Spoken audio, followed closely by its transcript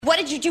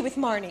did you do with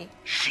Marnie?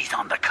 She's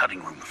on the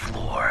cutting room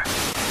floor.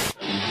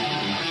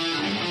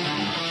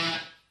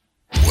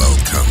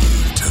 Welcome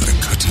to the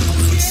cutting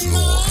room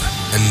floor.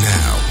 And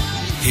now,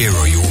 here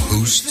are your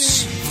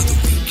hosts for the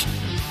week.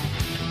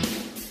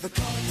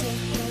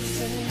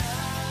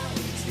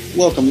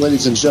 Welcome,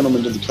 ladies and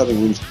gentlemen, to the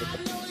cutting room floor.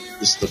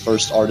 This is the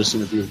first artist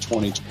interview of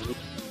 2020,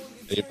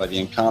 made by the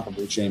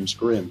incomparable James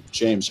Grimm.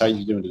 James, how are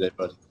you doing today,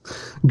 buddy?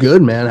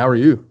 Good, man. How are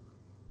you?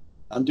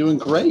 I'm doing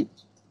great.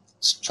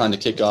 Just trying to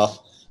kick off,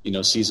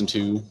 season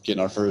 2,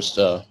 getting our first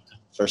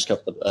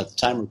couple. At the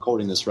time of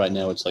recording this right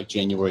now, it's like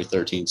January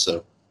 13th,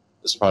 so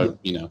this will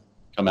probably,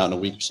 come out in a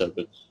week or so.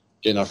 But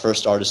getting our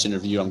first artist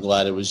interview, I'm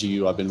glad it was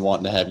you. I've been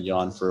wanting to have you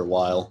on for a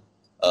while.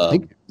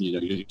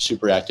 You're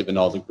super active in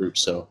all the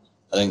groups, so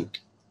I think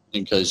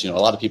because a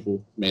lot of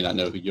people may not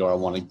know who you are, I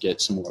want to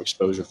get some more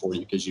exposure for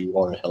you because you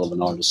are a hell of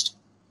an artist.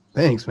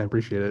 Thanks, man.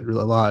 Appreciate it.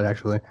 Really a lot,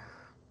 actually.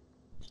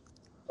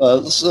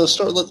 Let's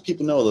start. Let the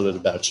people know a little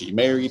bit about you.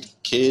 Married,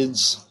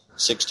 kids,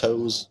 6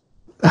 toes.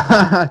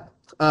 5.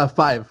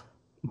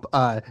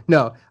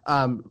 No.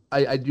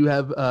 I do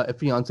have a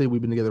fiance.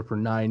 We've been together for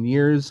 9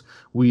 years.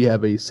 We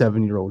have a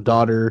 7-year-old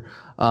daughter.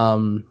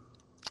 I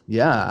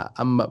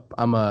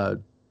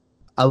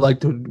like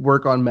to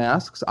work on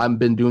masks. I've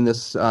been doing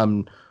this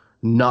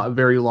not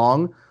very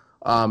long.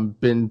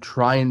 Been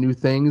trying new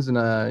things,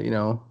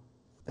 and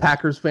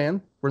Packers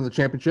fan. We're in the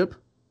championship.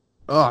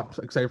 Oh, I'm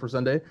so excited for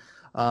Sunday.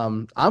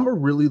 I'm a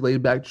really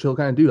laid-back, chill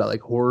kind of dude. I like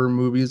horror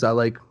movies. I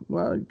like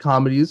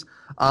comedies.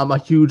 I'm a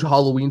huge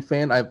Halloween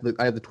fan. I have the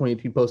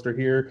 2018 poster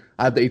here.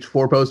 I have the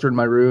H4 poster in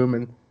my room,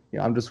 and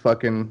I'm just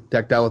fucking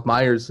decked out with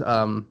Myers.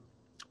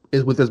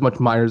 Is with as much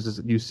Myers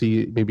as you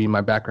see maybe in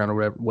my background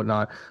or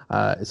whatnot.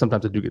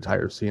 Sometimes I do get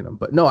tired of seeing them,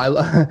 but no, I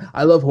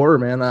love horror,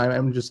 man.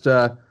 I'm just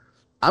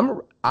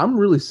I'm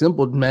really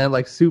simple, man.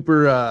 Like I'm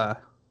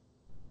super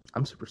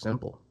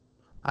simple.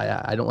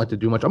 I don't like to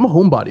do much. I'm a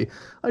homebody.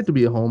 I like to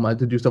be at home. I like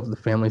to do stuff with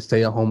the family,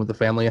 stay at home with the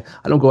family.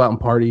 I don't go out and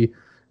party,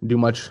 do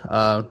much.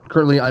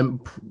 Currently, I'm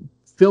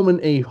filming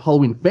a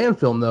Halloween fan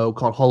film, though,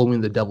 called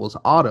Halloween the Devil's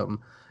Autumn.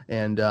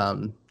 And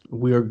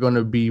we are going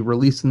to be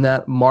releasing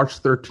that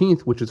March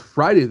 13th, which is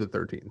Friday the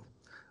 13th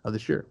of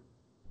this year.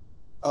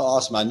 Oh,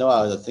 awesome.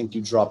 I think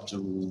you dropped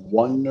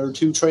 1 or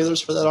 2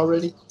 trailers for that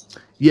already.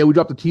 Yeah, we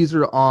dropped a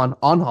teaser on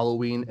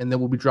Halloween, and then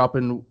we'll be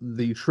dropping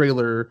the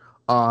trailer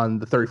on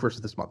the 31st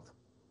of this month.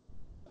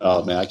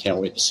 Oh man, I can't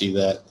wait to see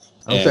that.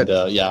 And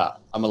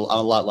I'm a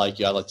lot like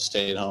you. I like to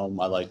stay at home.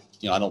 I like,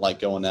 I don't like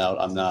going out.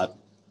 I'm not,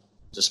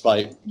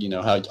 despite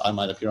how I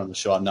might appear on the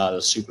show, I'm not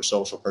a super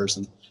social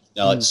person.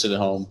 I like to sit at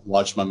home,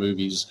 watch my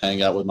movies,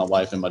 hang out with my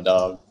wife and my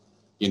dog,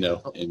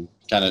 and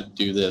kind of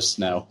do this.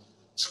 Now,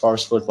 as far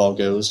as football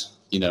goes,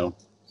 I'm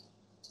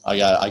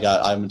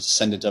a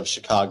descendant of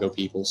Chicago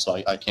people,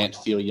 so I can't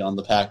feel you on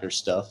the Packers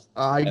stuff.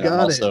 I'm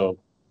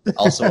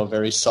also a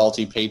very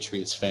salty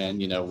Patriots fan.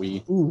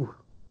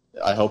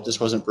 I hope this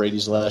wasn't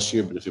Brady's last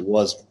year, but if it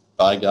was,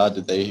 by God,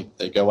 did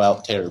they go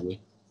out terribly.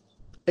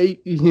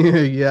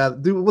 Yeah.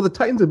 Dude, well, the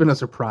Titans have been a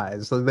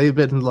surprise. So they've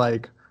been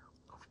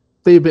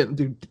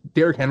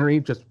Derrick Henry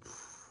just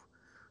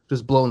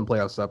blowing the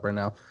playoffs up right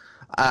now.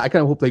 I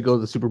kind of hope they go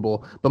to the Super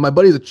Bowl. But my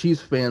buddy's a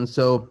Chiefs fan,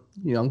 so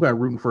I'm kind of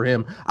rooting for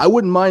him. I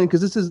wouldn't mind because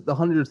this is the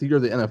 100th year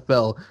of the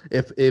NFL.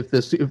 If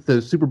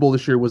the Super Bowl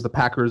this year was the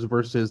Packers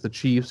versus the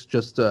Chiefs,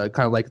 just kind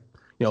of like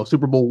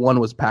Super Bowl 1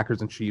 was Packers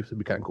and Chiefs, it'd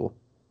be kind of cool.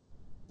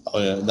 Oh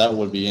yeah, that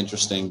would be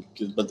interesting.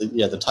 But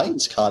the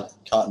Titans caught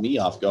me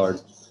off guard.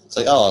 It's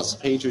like, it's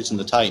the Patriots and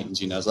the Titans.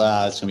 It's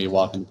like, it's gonna be a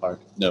walk in the park.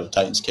 No,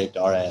 Titans kicked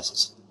our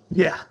asses.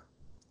 Yeah,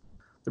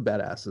 they're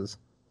badasses.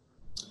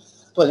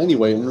 But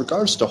anyway, in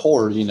regards to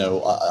horror,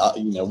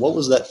 what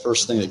was that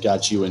first thing that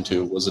got you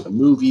into? Was it a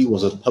movie?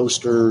 Was it a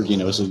poster?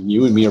 So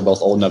you and me are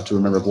both old enough to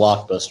remember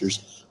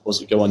blockbusters.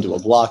 Was it going to a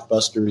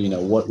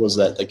blockbuster? What was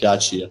that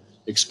got you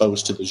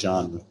exposed to the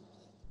genre?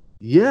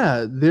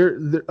 Yeah,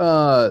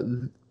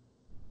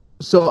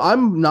 So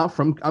I'm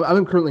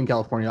currently in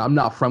California. I'm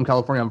not from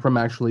California. I'm from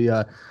actually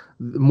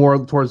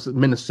more towards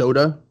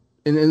Minnesota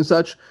and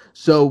such.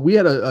 So we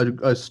had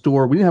a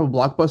store. We didn't have a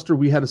Blockbuster.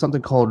 We had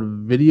something called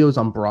Videos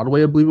on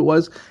Broadway, I believe it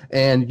was.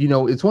 And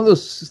it's one of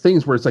those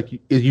things where it's like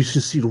you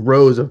should see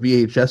rows of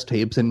VHS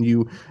tapes, and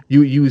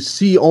you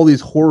see all these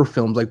horror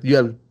films. Like you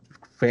have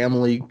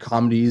family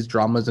comedies,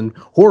 dramas, and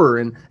horror.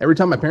 And every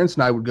time my parents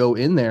and I would go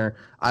in there,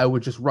 I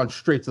would just run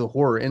straight to the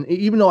horror. And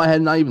even though I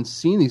had not even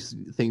seen these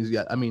things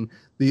yet, I mean,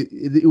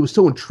 it was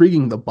so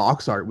intriguing. The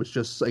box art was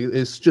just like,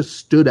 it's just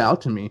stood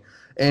out to me.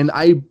 And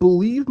I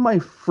believe my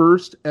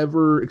first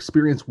ever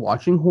experience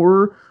watching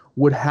horror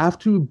would have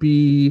to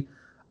be,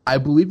 I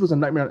believe it was A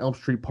Nightmare on Elm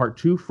Street Part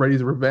 2,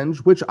 Freddy's Revenge,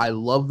 which I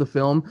love the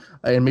film,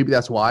 and maybe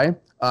that's why.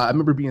 I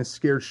remember being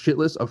scared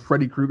shitless of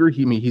Freddy Krueger.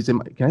 He's in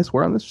my, can I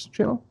swear on this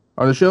channel?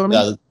 On the show?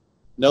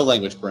 No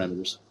language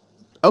parameters.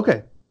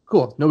 Okay,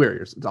 cool. No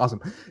barriers. It's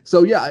awesome.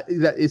 So yeah,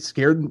 it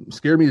scared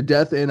me to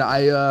death, and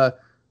I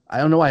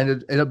don't know. I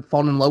ended up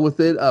falling in love with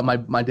it.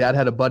 My dad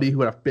had a buddy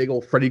who had a big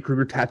old Freddy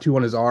Krueger tattoo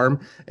on his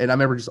arm, and I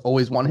remember just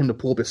always wanting him to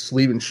pull up his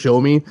sleeve and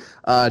show me,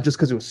 just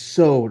because it was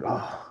so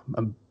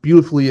I'm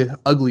beautifully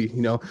ugly,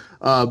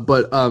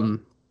 but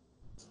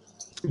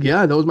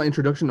yeah, that was my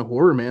introduction to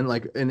horror, man.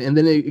 Like, and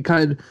then it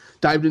kind of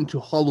dived into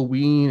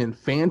Halloween and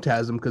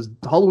Phantasm, because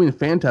Halloween and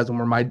Phantasm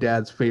were my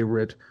dad's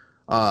favorite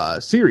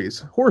horror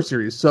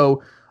series.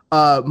 So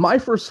my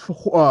first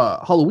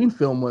Halloween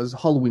film was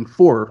Halloween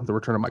 4, The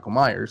Return of Michael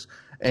Myers,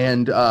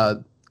 and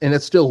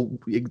it's still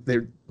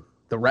the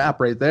rap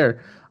right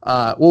there.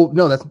 Well,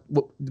 no,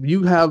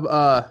 you have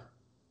a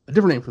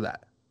different name for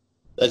that.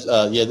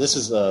 This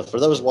is for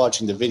those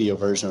watching the video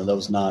version or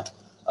those not.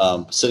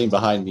 Sitting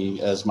behind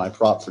me as my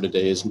prop for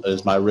today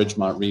is my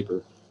Ridgemont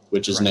Reaper,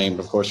 which is named,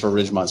 of course, for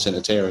Ridgemont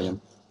Sanitarium,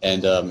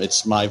 and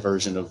it's my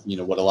version of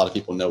what a lot of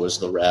people know as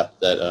the rap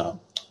that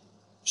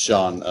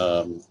Sean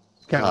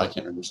Cadillac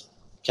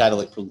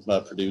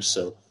produced.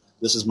 So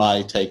this is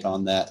my take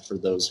on that for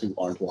those who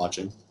aren't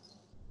watching.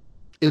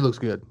 It looks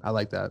good. I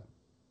like that.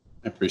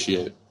 I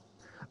appreciate it.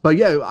 But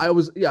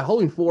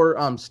Halloween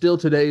 4 still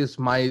today is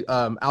my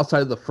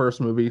outside of the first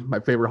movie,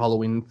 my favorite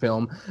Halloween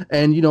film.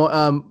 And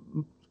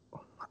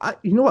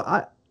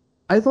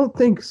I don't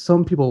think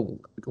some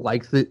people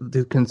like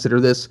to consider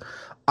this.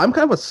 I'm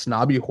kind of a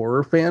snobby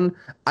horror fan.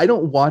 I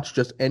don't watch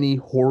just any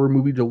horror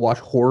movie to watch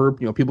horror,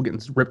 people getting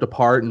ripped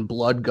apart and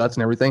blood, guts,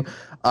 and everything.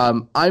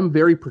 I'm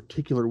very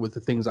particular with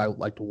the things I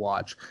like to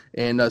watch.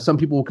 And some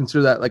people will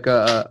consider that like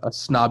a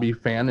snobby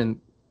fan,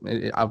 and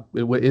it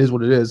is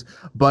what it is.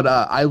 But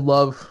I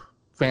love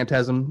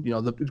Phantasm,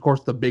 of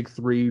course, the big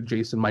three,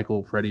 Jason,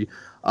 Michael, Freddy.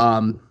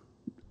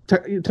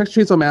 Texas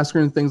Chainsaw Massacre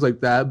and things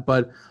like that,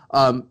 but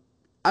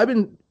I've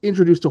been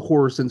introduced to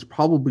horror since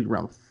probably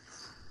around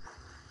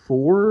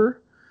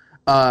 4.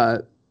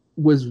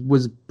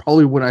 Was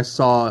probably when I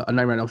saw A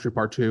Nightmare on Elm Street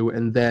Part 2,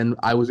 and then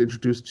I was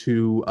introduced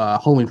to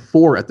Halloween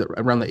 4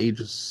 around the age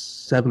of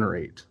 7 or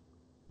 8.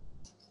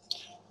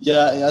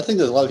 Yeah, I think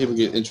that a lot of people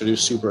get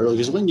introduced super early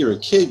because when you're a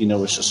kid,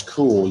 it's just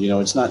cool.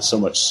 It's not so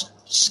much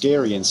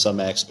scary in some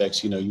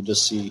aspects. You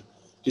just see.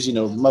 Because,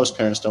 most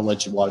parents don't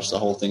let you watch the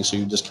whole thing, so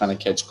you just kind of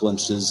catch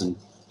glimpses and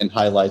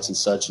highlights and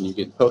such, and you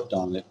get hooked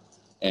on it.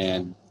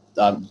 And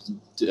at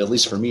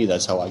least for me,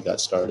 that's how I got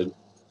started.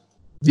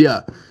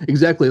 Yeah,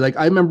 exactly. Like,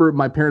 I remember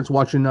my parents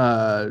watching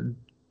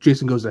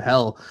Jason Goes to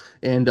Hell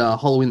and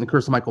Halloween, The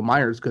Curse of Michael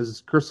Myers,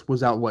 because Curse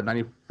was out,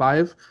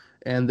 95?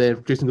 And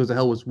then Jason Goes to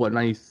Hell was,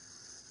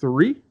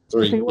 93?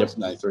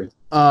 93.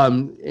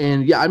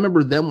 And yeah, I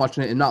remember them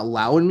watching it and not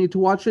allowing me to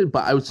watch it,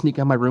 but I would sneak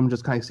out of my room and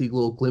just kind of see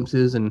little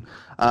glimpses and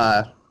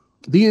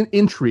the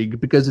intrigue,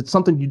 because it's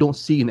something you don't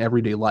see in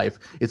everyday life.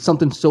 It's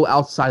something so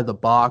outside the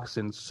box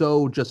and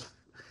so just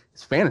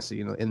it's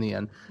fantasy. In the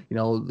end,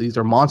 these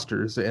are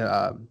monsters.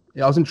 I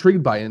was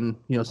intrigued by it, and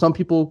some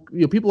people,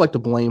 people like to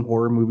blame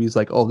horror movies,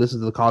 like, oh, this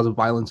is the cause of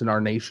violence in our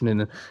nation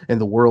and in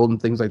the world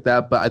and things like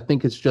that. But I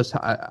think it's just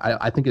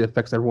I think it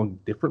affects everyone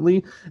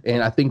differently,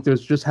 and I think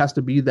there's just has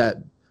to be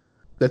that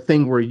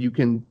thing where you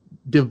can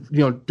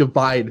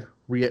divide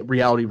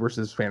reality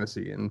versus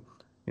fantasy, and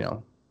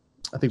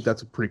I think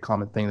that's a pretty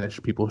common thing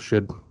that people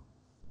should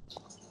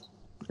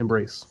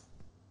embrace.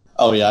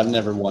 Oh yeah, I've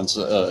never once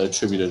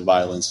attributed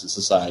violence in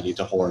society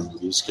to horror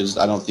movies, because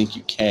I don't think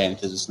you can,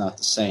 because it's not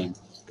the same.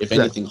 If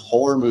anything,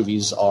 horror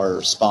movies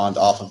are spawned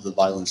off of the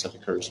violence that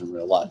occurs in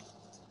real life.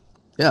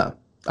 Yeah,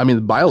 I mean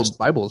the Bible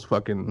is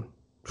fucking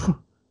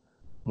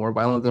more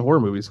violent than horror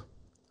movies.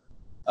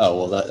 Oh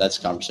well, that's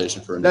a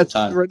conversation for another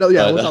time. Right, no,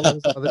 yeah, we'll talk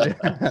about this another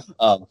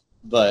day.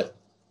 But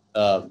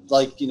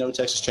like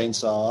Texas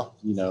Chainsaw,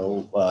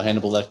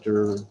 Hannibal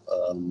Lecter,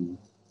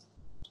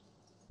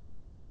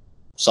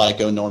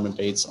 Psycho, Norman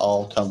Bates,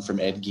 all come from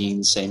Ed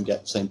Gein,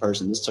 same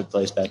person. This took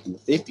place back in the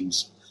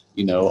 50s,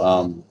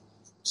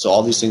 so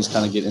all these things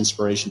kind of get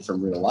inspiration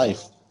from real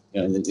life.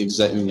 And that's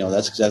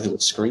exactly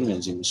what Scream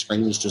is.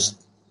 Scream is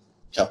just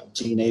a couple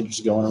teenagers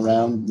going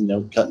around,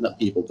 cutting up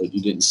people, but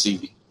you didn't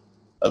see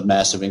a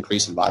massive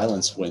increase in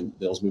violence when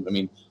those movies. I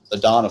mean, the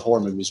dawn of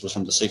horror movies was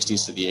from the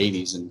 60s to the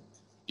 80s, and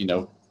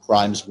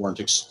crimes weren't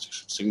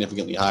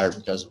significantly higher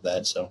because of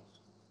that. So,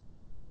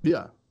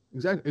 yeah.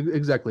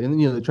 Exactly. And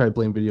then, they try to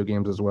blame video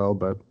games as well,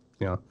 but,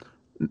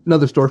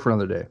 another story for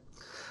another day.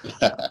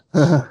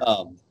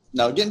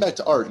 Now, getting back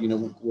to art,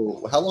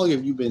 how long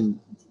have you been,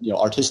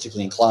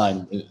 artistically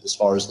inclined as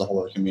far as the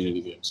horror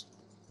community goes?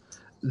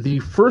 The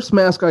first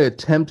mask I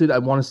attempted, I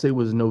want to say,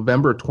 was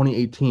November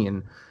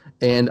 2018.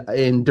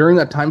 And during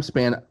that time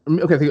span, I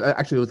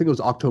think it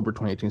was October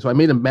 2018. So I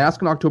made a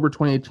mask in October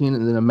 2018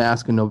 and then a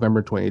mask in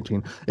November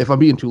 2018. If I'm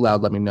being too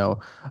loud, let me know.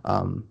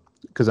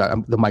 Because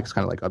the mic's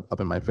kind of like up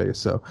in my face.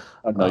 So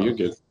no, you're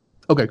good.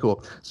 Okay,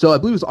 cool. So I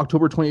believe it was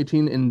October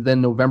 2018 and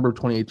then November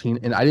 2018,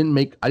 and I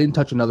didn't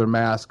touch another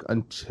mask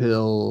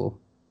until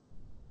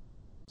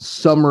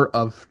summer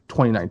of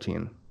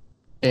 2019,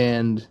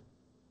 and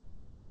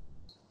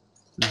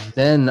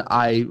then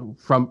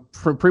from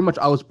pretty much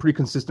I was pretty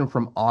consistent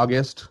from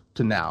August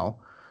to now.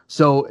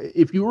 So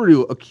if you were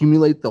to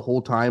accumulate the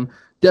whole time,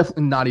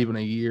 definitely not even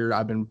a year,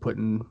 I've been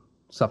putting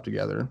stuff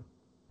together.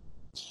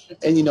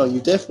 And you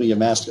definitely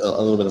amassed a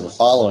little bit of a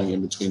following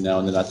in between now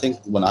and then. I think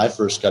when I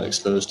first got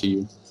exposed to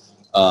you,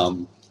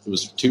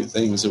 two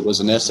things. It was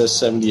an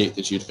SS-78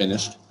 that you'd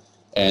finished,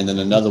 and then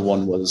another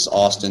one was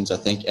Austin's, I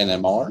think,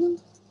 NMR.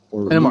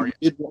 Or NMR.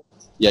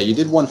 You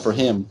did one for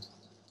him,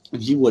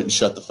 and he wouldn't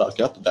shut the fuck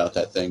up about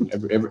that thing.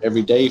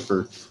 Every day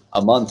for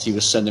a month, he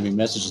was sending me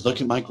messages.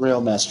 Look at my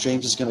Grail mask.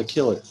 James is going to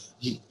kill it.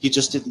 He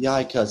just did the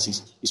eye cuts.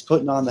 He's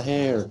putting on the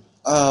hair.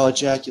 Oh,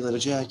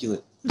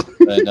 ejaculate.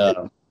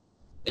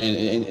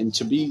 And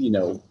to be,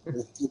 we'll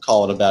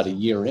call it about a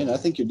year in, I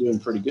think you're doing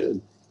pretty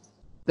good.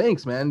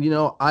 Thanks, man.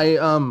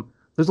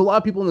 There's a lot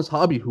of people in this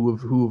hobby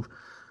who've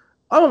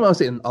I don't want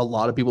to say a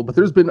lot of people, but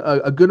there's been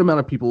a good amount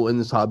of people in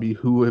this hobby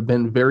who have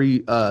been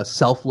very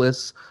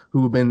selfless,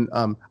 who have been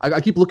I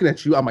keep looking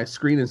at you on my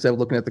screen instead of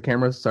looking at the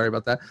camera. Sorry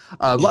about that.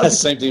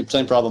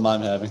 Same problem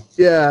I'm having.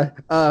 Yeah,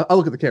 I'll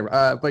look at the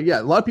camera. But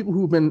yeah, a lot of people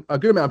a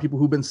good amount of people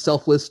who've been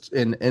selfless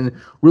and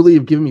really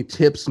have given me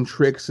tips and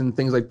tricks and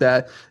things like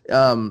that.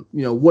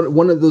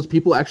 One of those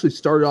people actually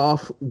started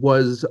off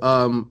was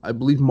I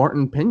believe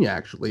Martin Pena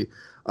actually.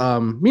 Me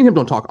and him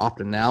don't talk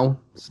often now.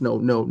 It's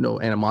no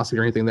animosity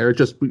or anything there. It's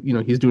just,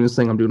 he's doing his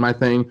thing, I'm doing my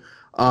thing.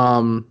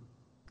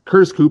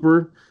 Curtis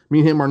Cooper, me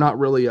and him are not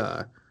really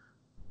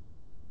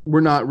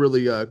we're not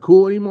really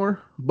cool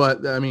anymore,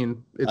 but I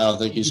mean, I don't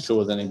think he's cool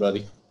with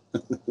anybody.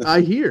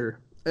 I hear.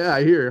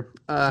 Or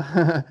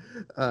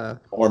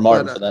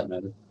Martin for that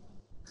matter.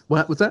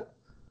 What's that?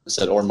 I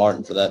said, or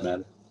Martin for that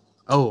matter.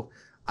 Oh,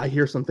 I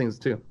hear some things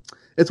too.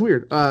 It's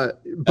weird.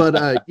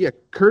 But yeah,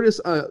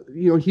 Curtis,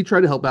 he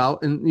tried to help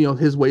out, and,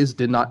 his ways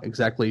did not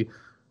exactly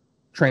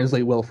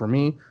translate well for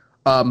me.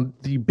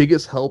 The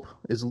biggest help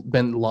has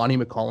been Lonnie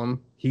McCollum.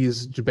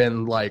 He's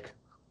been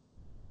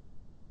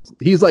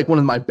he's like one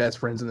of my best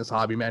friends in this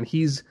hobby, man.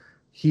 He's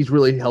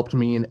really helped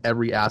me in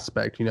every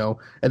aspect, And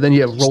then you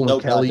have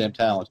Roland Kelly. Goddamn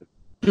talented.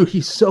 Dude,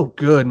 he's so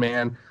good,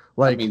 man.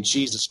 I mean,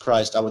 Jesus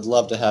Christ, I would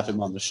love to have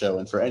him on the show.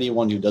 And for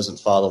anyone who doesn't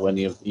follow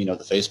any of,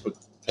 the Facebook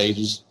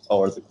pages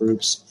or the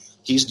groups,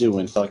 he's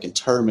doing fucking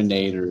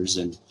Terminators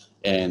and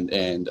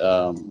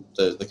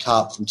the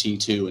cop from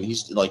T2, and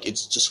he's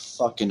it's just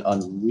fucking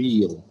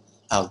unreal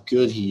how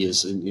good he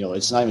is. And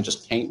it's not even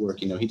just paintwork.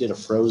 He did a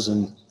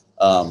Frozen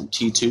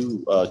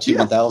T2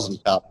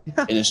 T1000 cop,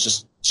 and it's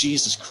just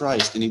Jesus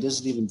Christ. And he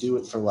doesn't even do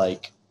it for I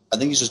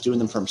think he's just doing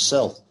them for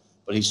himself.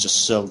 But he's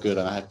just so good,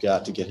 and I've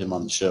got to get him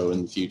on the show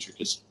in the future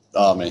because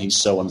he's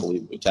so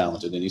unbelievably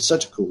talented, and he's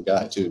such a cool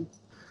guy too.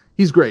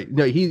 He's great.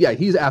 No,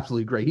 he's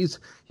absolutely great. He's,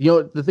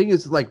 the thing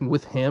is,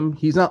 with him,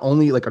 he's not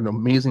only an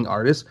amazing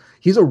artist,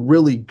 he's a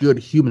really good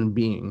human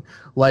being.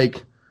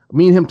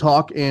 Me and him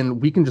talk,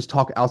 and we can just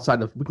talk we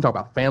can talk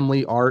about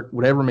family, art,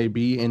 whatever it may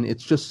be, and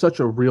it's just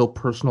such a real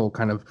personal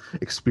kind of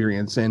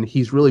experience. And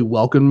he's really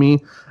welcomed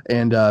me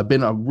and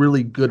been a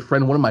really good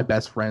friend, one of my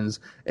best friends,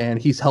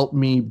 and he's helped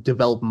me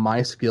develop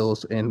my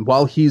skills. And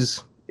while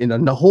he's in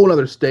a whole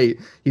other state,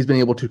 he's been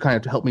able to kind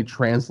of help me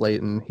translate,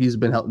 and he's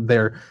been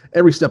there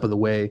every step of the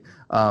way.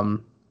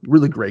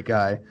 Really great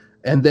guy.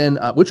 And then,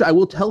 which I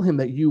will tell him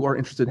that you are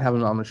interested in having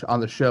him on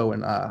the show,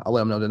 and I'll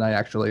let him know tonight,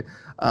 actually.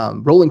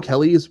 Roland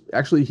Kelly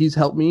he's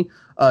helped me.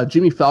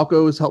 Jimmy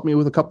Falco has helped me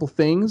with a couple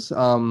things.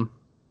 Yeah,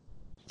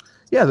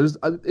 there's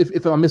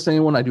if I missed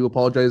anyone, I do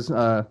apologize.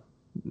 There's a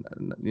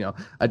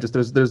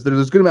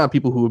good amount of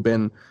people who have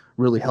been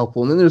really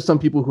helpful, and then there's some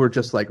people who are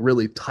just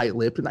really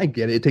tight-lipped, and I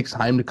get it. It takes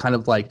time to kind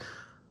of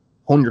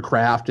hone your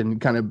craft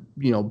and kind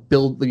of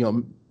build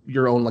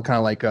your own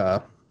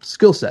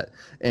skill set,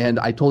 and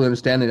I totally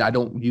understand it. I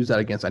don't use that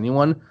against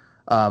anyone.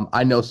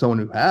 I know someone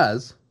who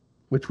has,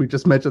 which we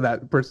just mentioned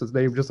that person's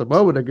name just a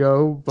moment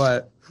ago,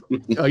 but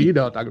you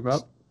know what I'm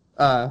talking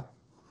about.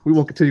 We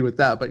won't continue with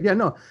that, but yeah,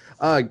 no.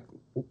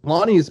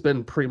 Lonnie has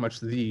been pretty much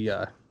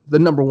the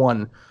number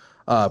one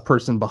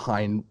person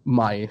behind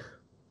my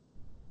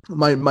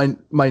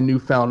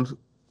newfound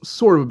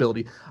sort of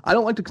ability. I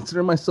don't like to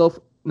consider myself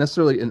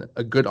necessarily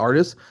a good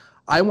artist.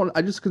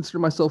 I just consider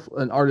myself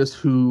an artist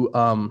who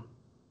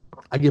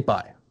I get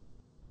by.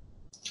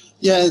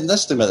 Yeah, and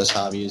that's the thing about this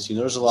hobby is,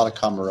 there's a lot of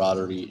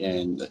camaraderie,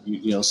 and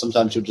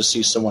sometimes you'll just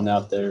see someone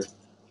out there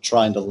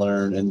trying to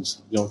learn, and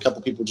a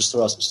couple people just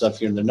throw out some stuff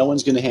here and there. No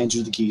one's going to hand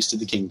you the keys to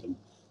the kingdom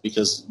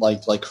because,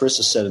 like Chris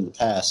has said in the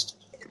past,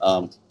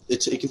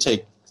 it can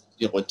take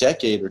a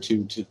decade or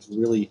two to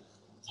really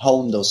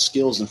hone those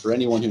skills. And for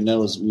anyone who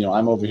knows,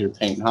 I'm over here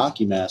painting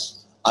hockey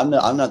masks. I'm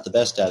not the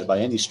best at it by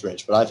any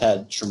stretch, but I've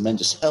had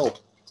tremendous help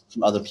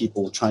from other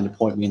people trying to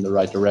point me in the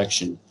right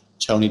direction.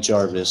 Tony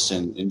Jarvis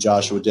and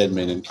Joshua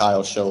Dedman and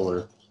Kyle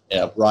Scholler,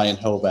 Brian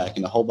Hoback,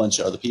 and a whole bunch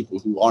of other people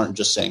who aren't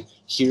just saying,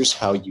 here's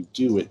how you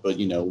do it, but,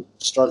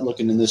 start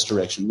looking in this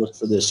direction, look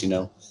for this,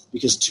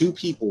 because two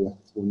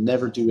people will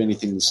never do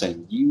anything the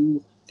same.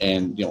 You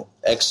and,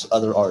 X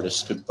other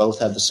artists could both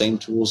have the same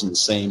tools and the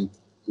same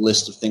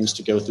list of things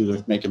to go through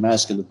to make a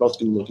mask, and they're both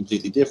going to look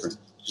completely different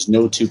because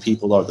no two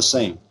people are the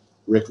same.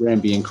 Rick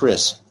Ramby and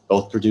Chris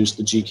both produced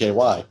the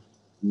GKY.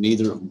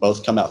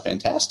 Both come out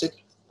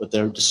fantastic, but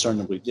they're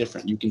discernibly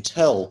different. You can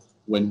tell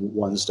when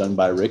one's done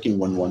by Rick and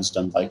when one's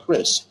done by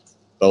Chris.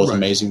 Both right.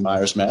 Amazing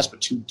Myers masks,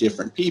 but two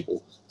different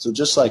people. So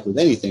just like with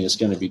anything, it's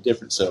going to be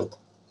different. So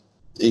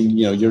And,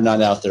 you're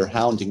not out there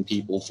hounding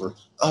people for,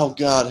 oh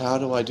God, how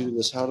do I do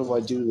this? How do I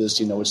do this?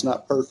 It's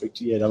not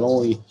perfect yet. I've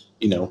only,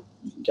 you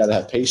got to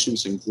have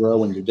patience and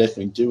grow, and you're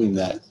definitely doing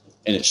that.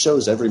 And it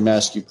shows every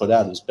mask you put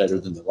out is better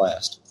than the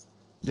last.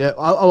 Yeah,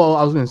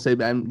 I was gonna say,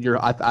 man,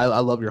 I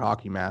love your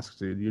hockey masks,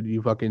 dude.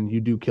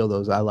 You do kill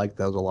those. I like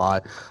those a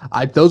lot.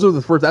 Those are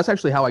the first. That's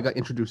actually how I got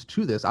introduced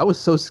to this. I was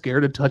so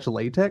scared to touch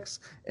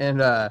latex,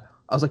 and I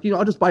was like,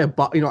 I'll just buy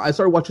I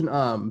started watching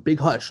Big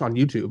Hush on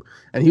YouTube,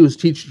 and he was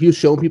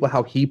showing people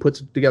how he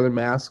puts together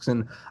masks,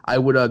 and I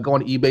would go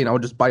on eBay and I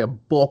would just buy a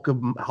bulk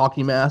of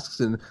hockey masks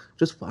and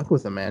just fuck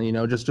with them, man.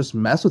 Just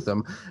mess with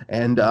them,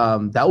 and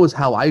that was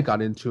how I got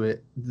into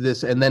it.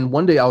 And then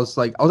one day I was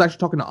actually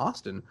talking to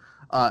Austin.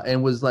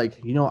 And was like,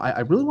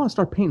 I really want to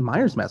start painting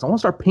Myers masks. I want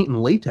to start painting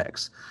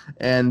latex.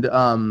 And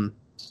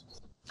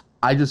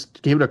I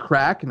just gave it a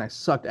crack, and I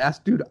sucked ass,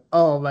 dude.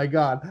 Oh my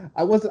god,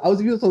 I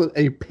was using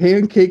a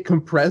pancake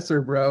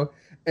compressor, bro,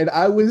 and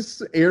I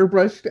was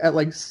airbrushed at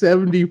like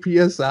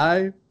 70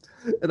 psi,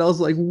 and I was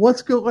like,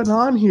 what's going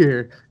on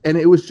here? And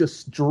it was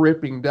just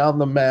dripping down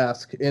the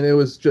mask, and it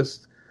was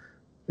just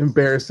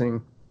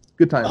embarrassing.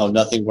 Good time. Oh,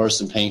 nothing worse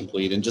than paint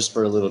bleed. And just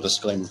for a little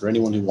disclaimer, for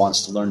anyone who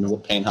wants to learn to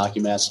paint hockey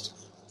masks,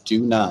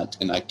 do not,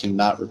 and I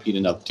cannot repeat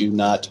enough, do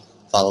not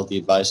follow the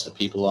advice of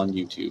people on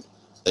YouTube.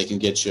 They can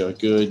get you a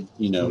good,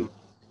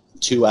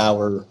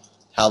 2-hour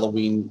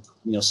Halloween,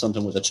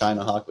 something with a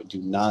China hawk, but do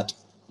not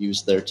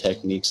use their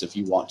techniques if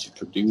you want to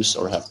produce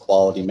or have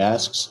quality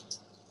masks.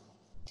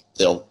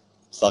 They'll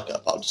fuck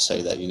up. I'll just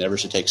say that. You never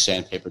should take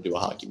sandpaper to a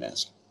hockey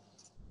mask.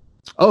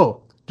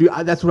 Oh, dude,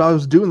 that's what I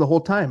was doing the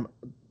whole time.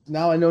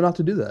 Now I know not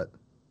to do that.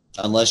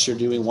 Unless you're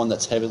doing one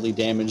that's heavily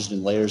damaged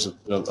in layers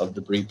of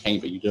debris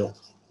paint, but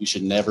you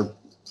should never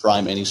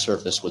prime any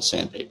surface with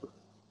sandpaper.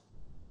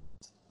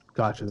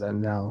 Gotcha.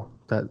 Then now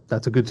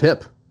that's a good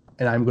tip,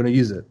 and I'm going to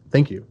use it.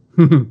 Thank you.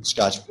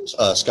 Scotch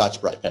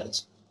Brite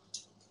pads.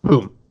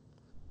 Boom.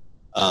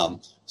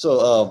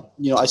 So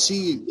I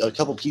see a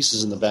couple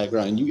pieces in the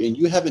background, and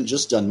you haven't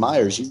just done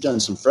Myers. You've done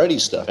some Freddy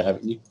stuff,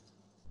 haven't you?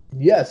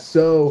 Yes.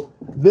 So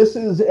this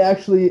is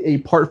actually a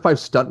Part 5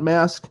 stunt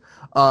mask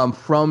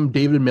from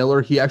David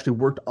Miller. He actually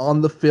worked on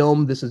the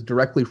film. This is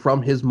directly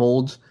from his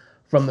molds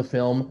from the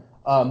film.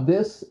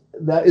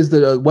 That is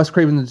the Wes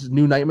Craven's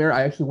New Nightmare.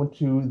 I actually went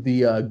to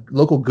the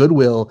local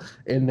Goodwill,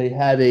 and they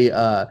had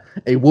a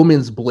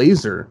woman's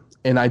blazer,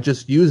 and I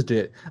just used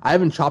it. I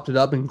haven't chopped it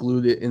up and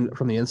glued it in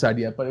from the inside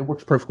yet, but it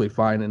works perfectly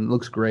fine and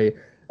looks great.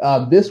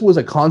 This was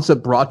a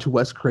concept brought to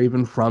Wes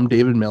Craven from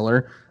David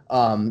Miller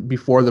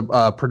before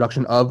the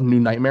production of New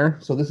Nightmare,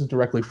 so this is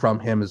directly from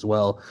him as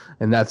well,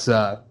 and that's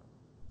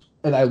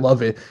and I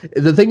love it.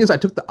 The thing is, I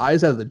took the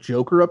eyes out of the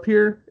Joker up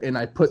here, and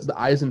I put the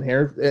eyes in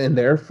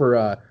there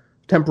for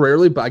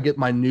temporarily, but I get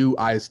my new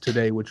eyes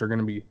today, which are going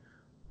to be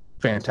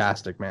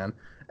fantastic, man.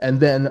 And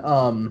then,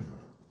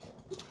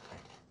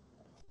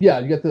 you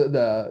got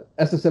the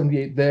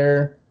SS-78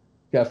 there.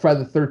 You got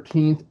Friday the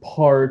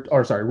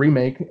 13th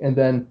remake, and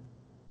then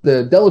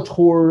the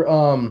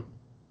Delator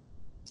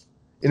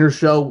Inner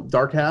Shell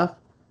Dark Half.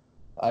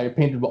 I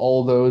painted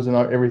all of those and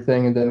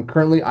everything, and then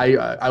currently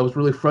I was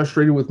really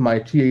frustrated with my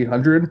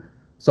T800,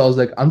 so I was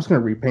like, I'm just going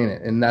to repaint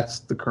it, and that's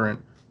the current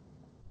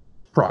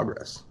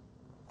progress.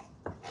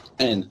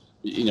 And,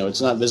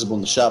 it's not visible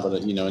in the shop,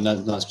 but, and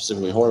not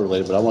specifically horror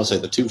related, but I want to say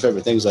the two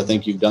favorite things I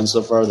think you've done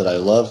so far that I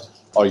love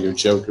are your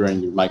Joker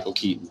and your Michael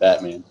Keaton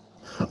Batman.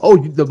 Oh,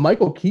 the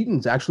Michael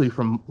Keaton's actually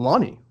from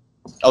Lonnie.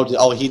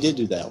 Oh, he did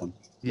do that one.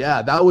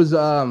 Yeah, that was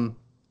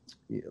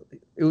he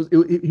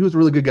was a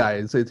really good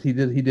guy. He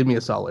did me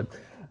a solid.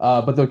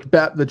 But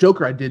the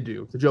Joker I did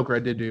do.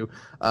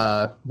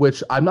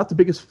 Which I'm not the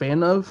biggest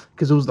fan of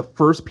because it was the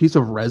first piece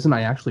of resin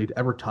I actually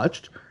ever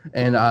touched,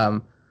 and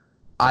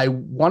I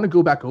want to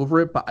go back over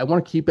it, but I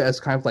want to keep it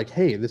as kind of like,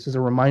 hey, this is a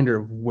reminder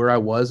of where I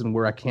was and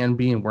where I can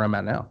be and where I'm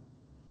at now.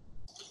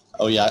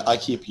 Oh yeah, I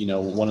keep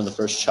one of the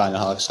first China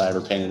Hawks I ever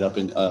painted up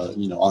in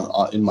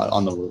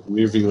on the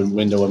rear view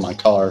window of my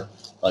car.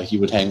 He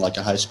would hang like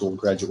a high school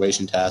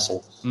graduation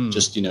tassel,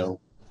 just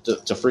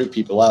to freak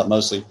people out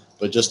mostly,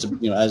 but just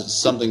to as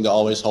something to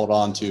always hold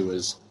on to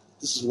is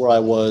this is where I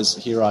was,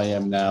 here I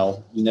am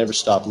now. You never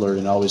stop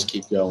learning, always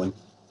keep going.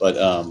 But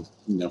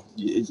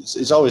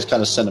it's always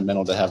kind of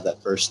sentimental to have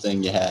that first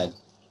thing you had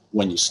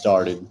when you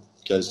started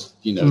because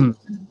you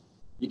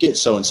get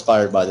so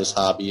inspired by this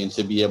hobby, and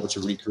to be able to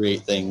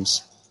recreate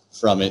things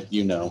from it,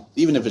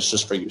 even if it's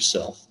just for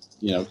yourself,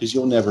 because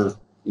you'll never,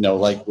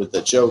 like with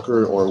the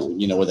Joker or,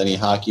 with any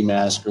hockey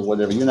mask or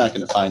whatever, you're not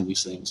going to find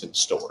these things in a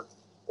store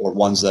or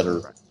ones that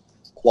are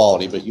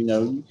quality. But, you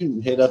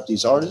can hit up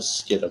these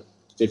artists, get a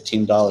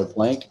 $15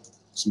 blank,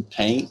 some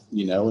paint,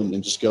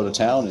 and just go to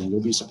town, and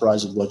you'll be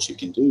surprised at what you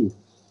can do.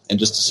 And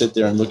just to sit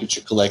there and look at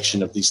your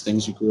collection of these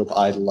things you grew up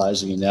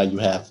idolizing, and now you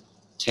have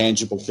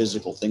tangible,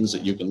 physical things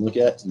that you can look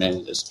at, man,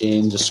 it is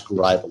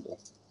indescribable.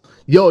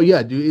 Yo,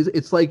 yeah, dude.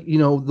 It's like,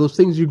 those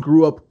things you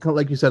grew up,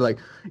 like you said, like,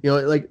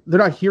 like they're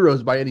not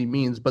heroes by any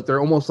means, but they're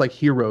almost like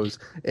heroes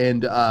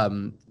and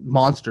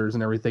monsters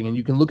and everything. And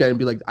you can look at it and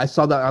be like, I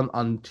saw that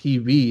on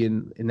TV,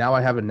 and now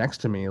I have it next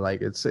to me.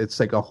 Like it's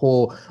like a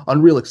whole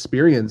unreal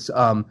experience.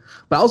 But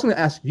I was going to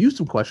ask you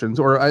some questions,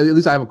 or at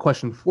least I have a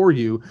question for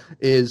you.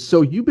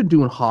 So you've been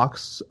doing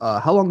Hawks.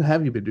 How long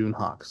have you been doing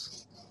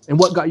Hawks, and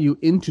what got you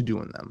into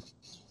doing them?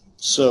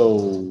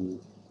 So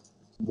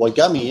what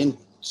got me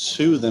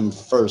into them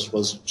first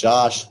was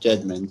Josh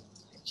Deadman.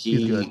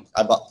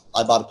 I bought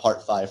a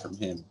Part 5 from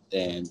him,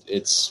 and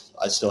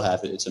I still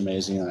have it. It's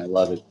amazing, and I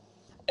love it.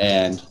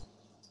 And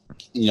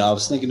I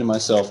was thinking to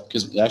myself,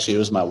 because actually it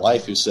was my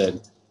wife who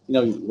said,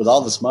 with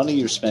all this money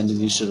you're spending,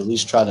 you should at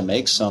least try to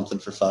make something,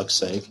 for fuck's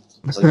sake.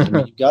 It's like,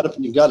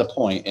 you've got a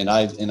point, and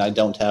I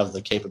don't have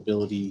the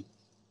capability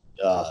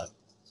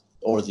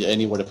or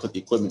anywhere to put the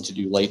equipment to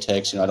do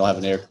latex. I don't have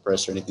an air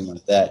compressor or anything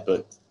like that.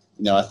 But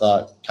I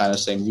thought, kind of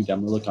saying, I'm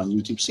going to look on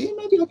YouTube, see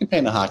maybe I can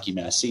paint a hockey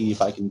mask, see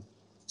if I can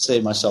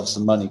save myself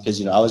some money,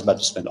 because I was about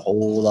to spend a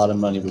whole lot of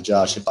money with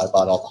Josh if I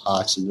bought all the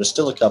Hawks, and there's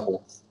still a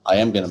couple I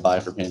am going to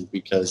buy from him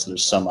because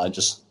there's some I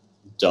just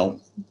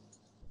don't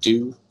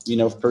do,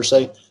 per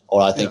se,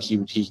 or I think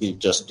he can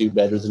just do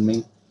better than me.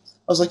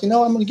 I was like, I'm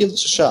going to give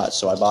this a shot.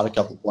 So I bought a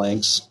couple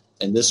blanks,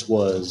 and this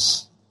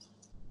was,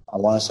 I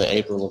want to say,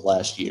 April of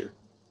last year.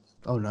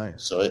 Oh,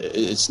 nice. So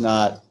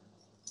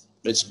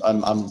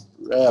I'm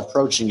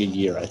approaching a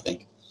year, I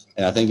think.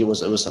 And I think it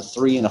was a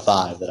 3 and a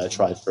 5 that I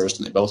tried first,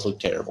 and they both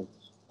looked terrible.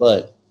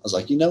 But I was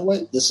like, you know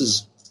what? This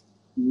is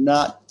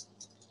not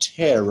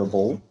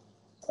terrible.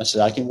 I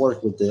said, I can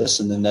work with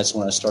this. And then that's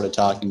when I started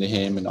talking to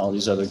him and all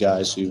these other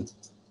guys who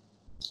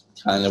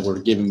kind of were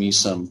giving me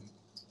some,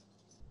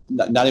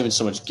 not even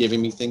so much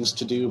giving me things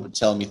to do, but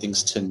telling me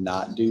things to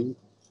not do,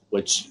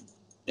 which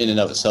in and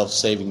of itself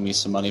saving me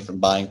some money from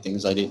buying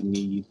things I didn't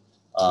need,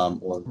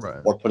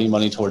 or putting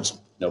money towards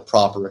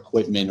proper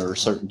equipment or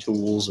certain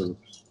tools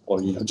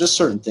or just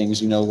certain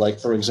things. Like,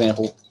 for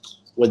example,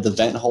 with the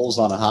vent holes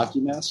on a hockey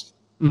mask,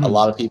 a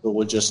lot of people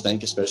would just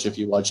think, especially if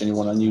you watch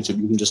anyone on YouTube,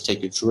 you can just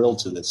take a drill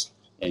to this,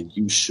 and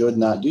you should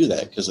not do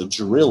that, because a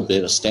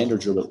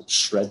standard drill bit will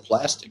shred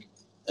plastic,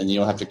 and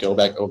you'll have to go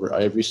back over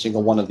every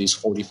single one of these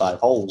 45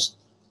 holes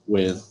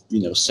with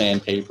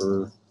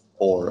sandpaper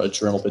or a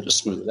Dremel bit to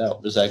smooth it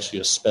out. There's actually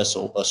a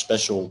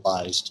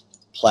specialized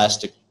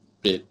plastic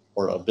bit,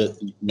 or a bit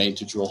made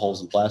to drill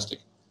holes in plastic,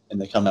 and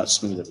they come out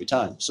smooth every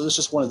time. So it's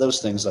just one of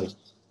those things, like,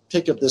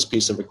 pick up this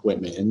piece of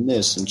equipment and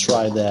this and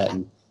try that,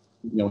 and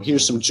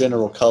here's some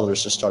general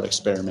colors to start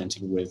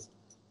experimenting with.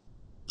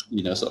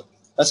 So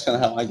that's kind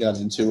of how I got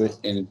into it,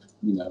 and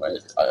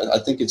I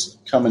think it's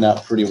coming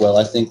out pretty well.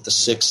 I think the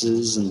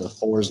 6s and the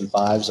 4s and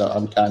 5s,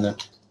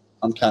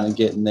 I'm kind of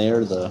getting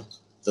there. The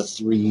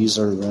 3s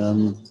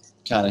are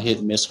kind of hit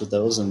and miss with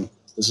those, and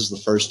this is the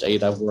first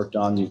 8 I've worked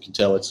on. You can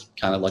tell it's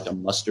kind of like a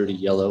mustardy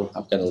yellow.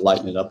 I've got to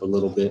lighten it up a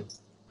little bit.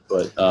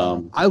 But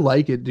I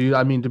like it, dude.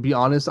 I mean, to be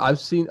honest, I've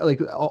seen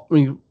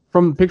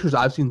from pictures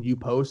I've seen you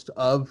post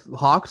of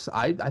Hawks,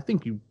 I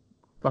think you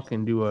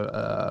fucking do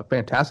a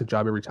fantastic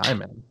job every time,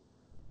 man.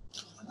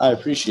 I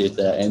appreciate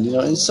that, and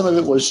and some of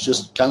it was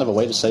just kind of a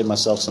way to save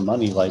myself some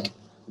money, like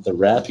the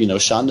wrap.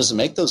 Sean doesn't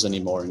make those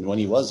anymore, and when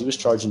he was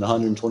charging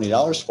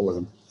 $120 for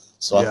them.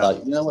 So I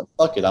thought, what,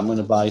 fuck it, I'm going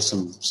to buy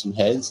some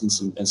heads and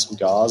some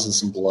gauze and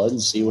some blood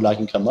and see what I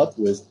can come up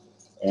with,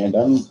 and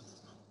I'm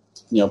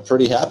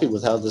pretty happy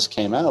with how this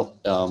came out.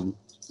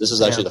 This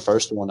is actually the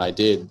first one I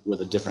did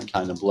with a different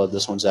kind of blood.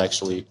 This one's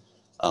actually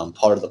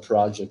part of the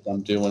project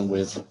I'm doing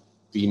with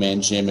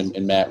B-Man Jim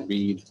and Matt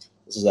Reed.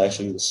 This is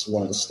actually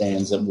one of the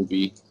stands that will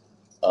be,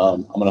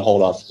 I'm going to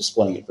hold off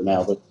displaying it for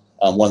now, but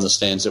one of the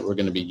stands that we're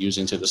going to be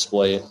using to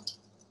display it.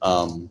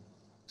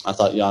 I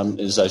thought,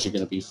 it's actually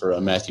going to be for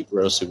Matthew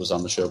Gross, who was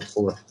on the show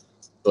before.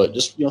 But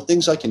just,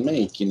 things I can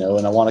make, and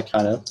I want to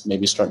kind of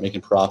maybe start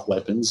making prop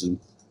weapons, and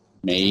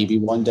maybe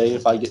one day,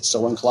 if I get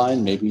so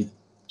inclined, maybe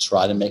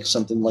try to make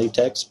something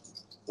latex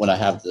when I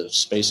have the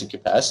space and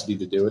capacity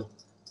to do it.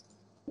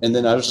 And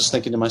then I was just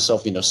thinking to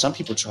myself, some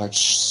people charge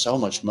so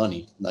much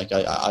money. Like,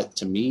 I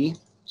to me,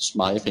 it's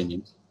my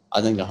opinion,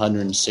 I think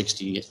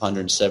 $160,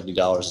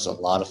 $170 is a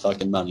lot of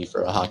fucking money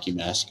for a hockey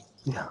mask.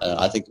 Yeah.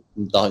 I think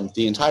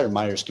the entire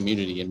Myers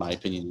community, in my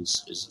opinion,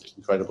 is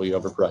incredibly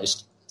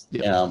overpriced.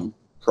 Yeah.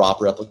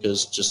 Prop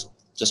replicas, just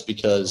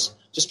because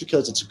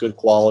it's a good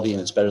quality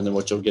and it's better than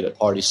what you'll get at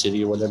Party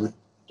City or whatever,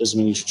 doesn't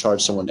mean you should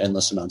charge someone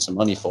endless amounts of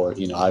money for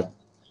it.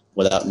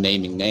 Without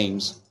naming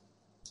names,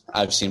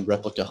 I've seen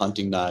replica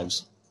hunting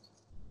knives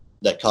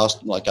that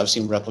cost, like, I've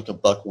seen replica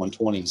Buck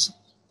 120s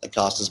that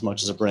cost as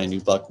much as a brand new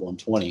Buck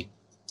 120,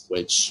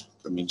 which,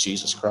 I mean,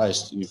 Jesus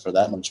Christ, for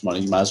that much money,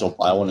 you might as well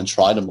buy one and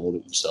try to mold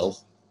it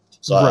yourself.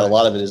 So a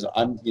lot of it is,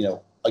 I'm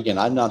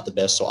not the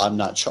best, so I'm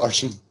not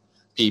charging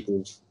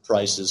people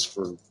prices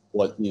for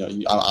what,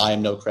 I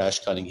am no Crash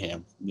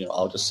Cunningham.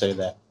 I'll just say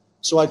that.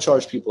 So I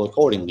charge people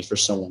accordingly for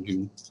someone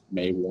who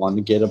may want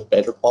to get a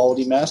better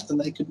quality mask than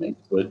they could make,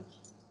 but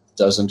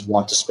doesn't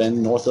want to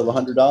spend north of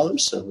 $100.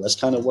 So that's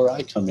kind of where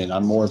I come in.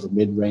 I'm more of a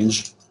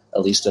mid-range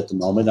at least at the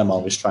moment. I'm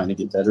always trying to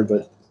get better,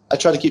 but I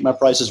try to keep my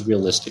prices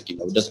realistic. You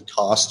know, it doesn't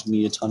cost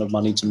me a ton of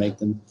money to make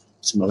them.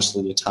 It's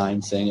mostly a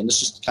time thing, and it's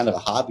just kind of a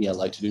hobby I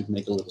like to do to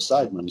make a little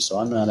side money. So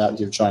I'm not out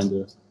here trying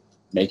to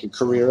make a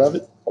career of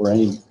it or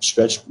any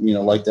stretch,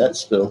 like that.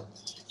 So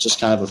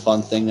just kind of a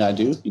fun thing I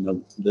do.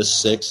 This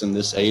 6 and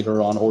this 8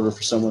 are on order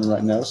for someone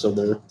right now, so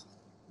they're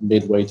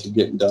midway to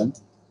getting done.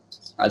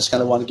 I just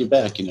kind of want to get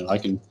back. I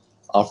can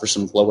offer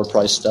some lower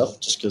price stuff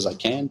just because I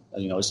can.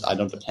 I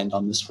don't depend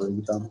on this for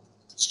income.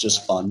 It's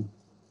just fun.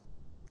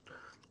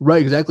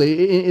 Right, exactly.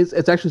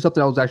 It's actually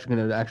something I was actually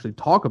going to actually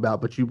talk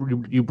about, but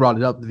you brought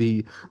it up,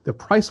 the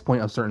price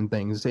point of certain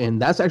things,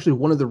 and that's actually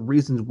one of the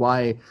reasons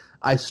why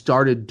I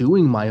started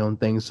doing my own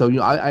thing.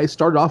 So I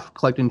started off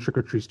collecting Trick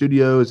or Treat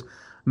Studios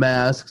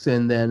masks,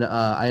 and then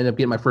I ended up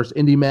getting my first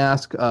indie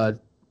mask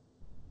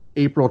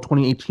April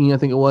 2018, I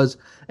think it was,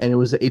 and it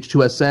was the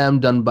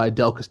H2SM done by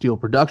Del Castillo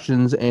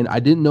Productions, and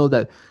I didn't know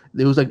that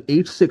there was like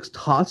H6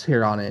 Tots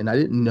hair on it, and I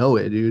didn't know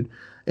it, dude.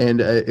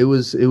 And it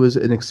was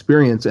an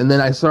experience. And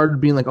then I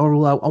started being like, oh,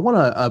 well, I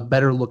want a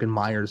better looking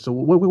Myers. So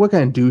what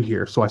can I do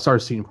here? So I started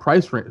seeing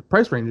price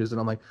ranges,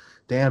 and I'm like,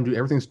 damn, dude,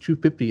 everything's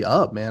 $250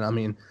 up, man. I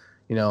mean,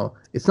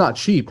 it's not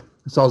cheap.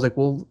 So I was like,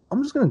 well,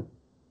 I'm just gonna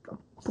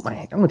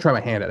try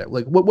my hand at it.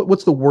 Like,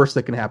 what's the worst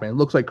that can happen? It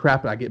looks like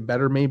crap, and I get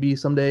better maybe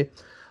someday.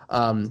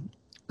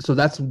 So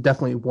that's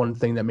definitely one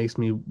thing that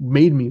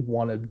made me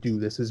want to do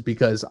this, is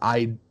because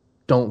I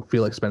don't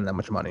feel like spending that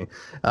much money.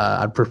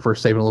 I'd prefer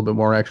saving a little bit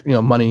more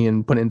money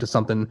and putting it into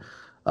something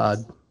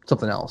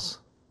else.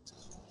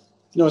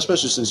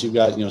 Especially since you've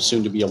got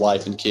soon to be a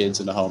wife and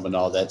kids and a home and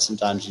all that.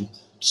 Sometimes your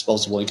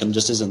disposable income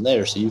just isn't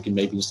there, so you can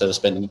maybe, instead of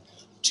spending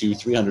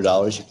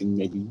 $200-$300, you can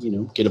maybe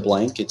get a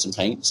blank, get some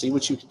paint, and see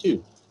what you can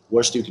do.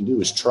 Worst you can do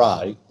is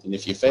try, and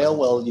if you fail,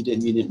 well, you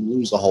didn't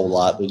lose a whole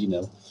lot. But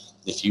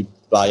if you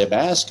buy a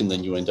mask and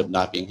then you end up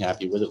not being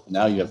happy with it,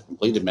 now you have a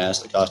completed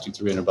mask that cost you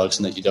 $300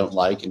 and that you don't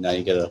like, and now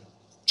you got to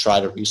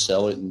try to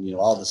resell it and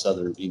all this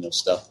other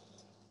stuff.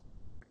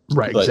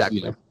 Right, but,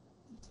 exactly.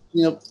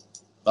 I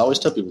always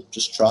tell people,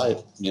 just try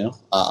it.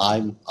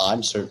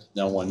 I'm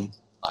certain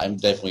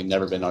I've definitely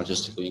never been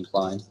artistically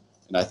inclined,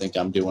 and I think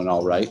I'm doing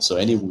all right. So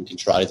anyone can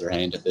try their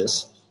hand at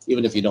this,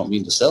 even if you don't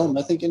mean to sell them.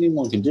 I think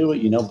anyone can do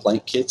it.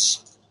 Blank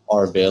kits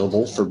are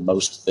available for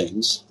most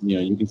things.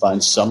 You can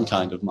find some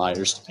kind of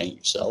Myers to paint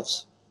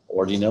yourselves,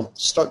 or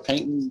start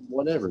painting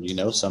whatever.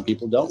 Some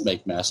people don't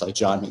make masks, like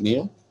John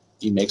McNeil.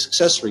 He makes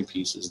accessory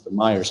pieces, the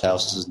Myers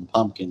houses and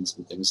pumpkins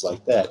and things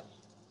like that.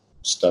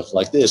 Stuff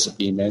like this.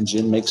 B-Man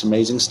Jim makes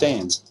amazing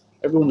stands.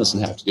 Everyone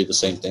doesn't have to do the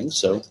same thing,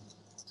 so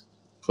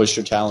push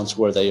your talents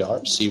where they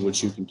are, see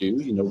what you can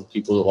do.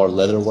 People are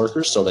leather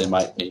workers, so they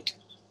might make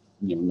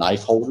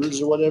knife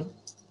holders or whatever.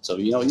 So,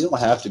 you don't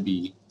have to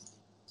be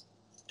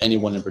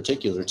anyone in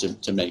particular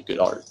to make good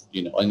art.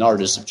 And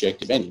art is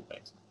subjective anyway.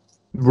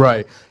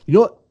 Right.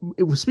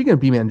 Speaking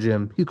of B-Man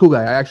Jim, he's a cool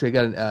guy.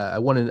 I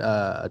wanted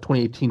a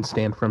 2018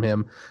 stand from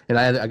him, and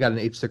I got an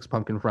H6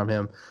 pumpkin from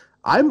him.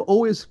 I've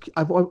always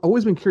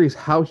been curious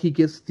how he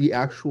gets the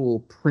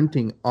actual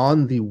printing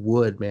on the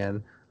wood,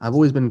 man. I've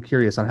always been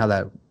curious on how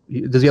that.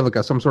 Does he have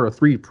like some sort of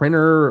 3D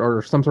printer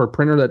or some sort of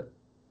printer that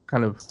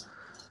kind of,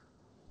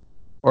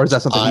 or is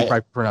that something he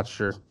probably prefer not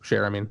to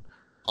share? I mean,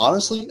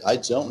 honestly, I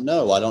don't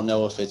know. I don't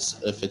know if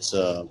it's he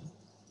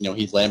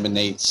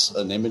laminates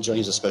an image on.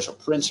 He's a special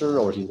printer,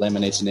 or he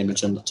laminates an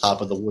image on the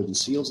top of the wood and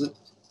seals it.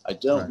 I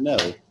don't know,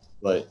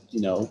 but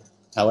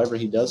however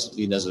he does it,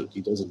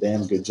 he does a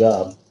damn good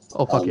job.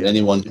 Oh fuck yeah!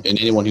 Anyone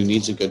who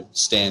needs a good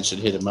stand should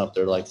hit him up.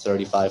 They're like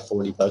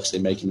 $35-$40. They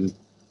make them in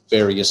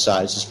various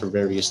sizes for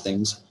various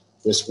things.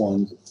 This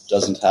one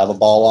doesn't have a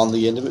ball on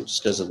the end of it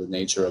just because of the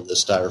nature of the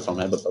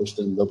styrofoam head, but most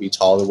of them, they'll be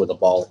taller with a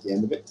ball at the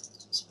end of it.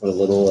 So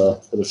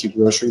put a few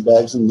grocery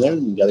bags in there,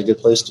 and you got a good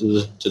place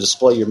to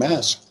display your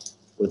mask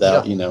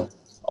without a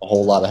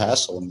whole lot of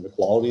hassle, and the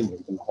quality, and they're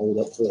going to hold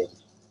up for it.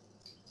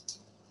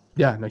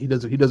 Yeah, no, he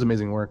does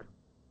amazing work.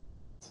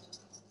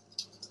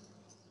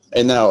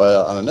 And now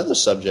on another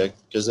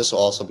subject, because this will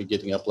also be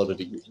getting uploaded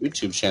to your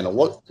YouTube channel,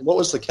 what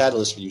was the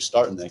catalyst for you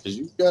starting that? Because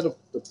you've got a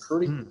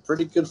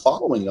pretty good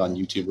following on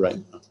YouTube right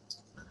now.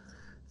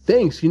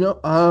 Thanks.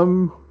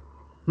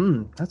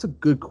 That's a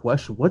good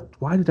question.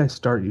 Why did I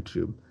start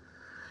YouTube?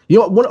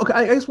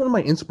 I guess one of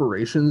my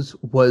inspirations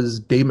was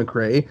Dave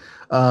McRae.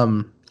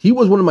 He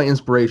was one of my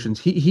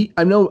inspirations.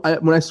 When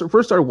I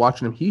first started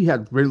watching him, he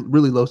had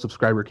really low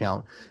subscriber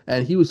count,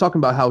 and he was talking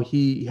about how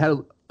he had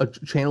a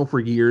channel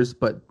for years,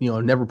 but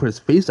never put his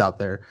face out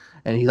there,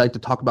 and he liked to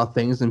talk about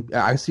things. And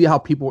I see how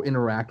people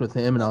interact with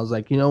him, and I was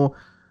like,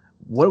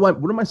 what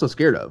am I so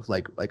scared of?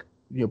 Like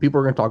people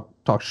are gonna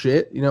talk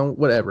shit,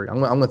 whatever. I'm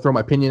gonna throw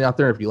my opinion out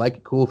there. If you like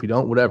it, cool. If you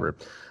don't, whatever.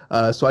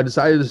 So I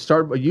decided to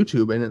start a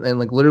YouTube, and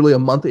like literally a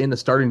month into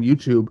starting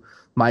YouTube,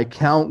 my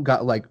account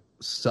got like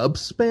sub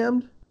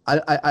spammed.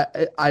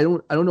 I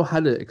don't know how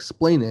to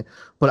explain it,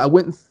 but I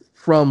went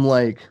from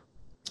like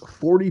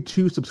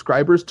 42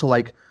 subscribers to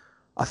like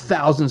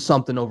 1,000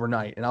 something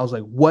overnight, and I was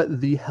like,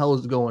 "What the hell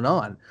is going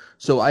on?"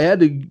 So I had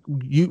to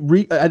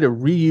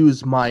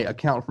reuse my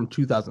account from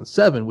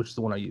 2007, which is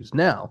the one I use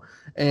now.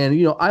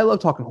 And I love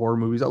talking horror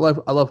movies. I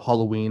love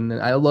Halloween,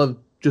 and I love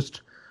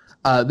just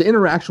the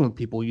interaction with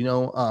people.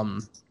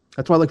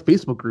 That's why I like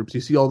Facebook groups.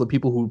 You see all the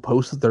people who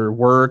post their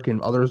work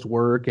and others'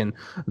 work, and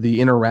the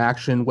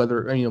interaction.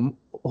 Whether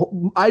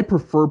I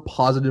prefer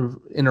positive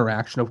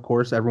interaction, of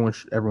course.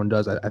 Everyone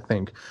does, I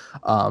think.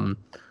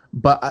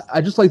 But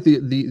I just like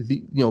the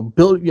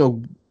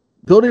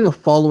building a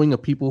following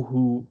of people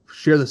who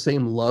share the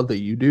same love that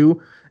you do,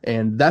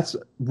 and that's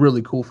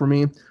really cool for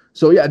me.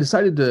 So yeah, I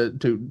decided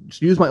to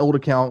use my old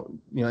account,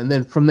 and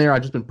then from there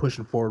I've just been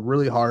pushing forward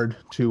really hard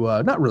to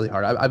not really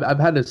hard. I've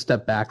had to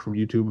step back from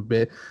YouTube a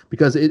bit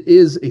because it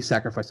is a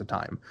sacrifice of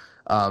time.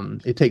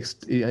 It takes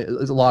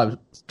it's a lot of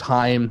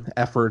time,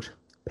 effort,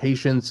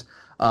 patience,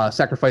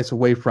 sacrifice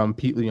away from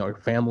people, your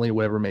family,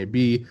 whatever it may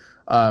be.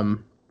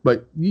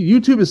 But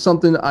YouTube is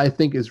something I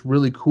think is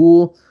really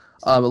cool.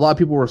 A lot of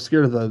people were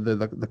scared of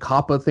the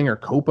COPPA thing or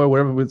COPA,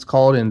 whatever it's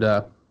called, and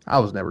I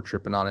was never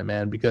tripping on it,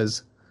 man,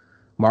 because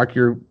mark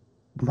your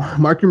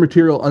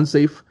material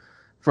unsafe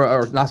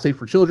or not safe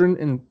for children.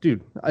 And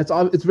dude,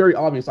 it's very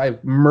obvious. I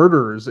have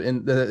murderers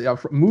and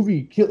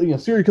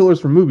serial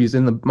killers from movies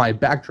in my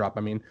backdrop.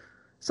 I mean,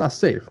 it's not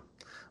safe.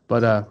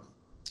 But yeah,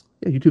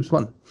 YouTube's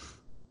fun.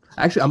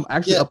 I'm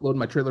actually uploading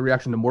my trailer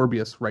reaction to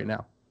Morbius right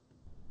now.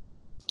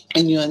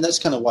 And and that's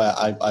kind of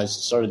why I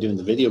started doing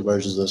the video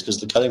versions of this,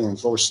 because the Cutting Room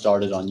Floor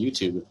started on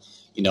YouTube.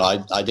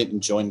 I didn't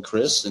join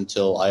Chris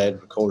until I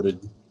had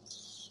recorded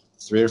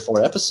 3 or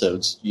 4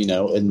 episodes,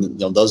 and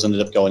those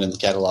ended up going in the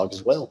catalog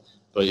as well.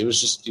 But it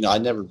was just, I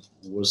never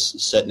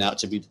was setting out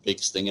to be the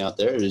biggest thing out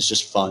there. It was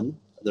just fun.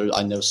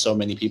 I know so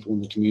many people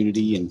in the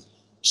community and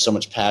so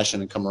much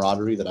passion and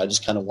camaraderie that I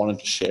just kind of wanted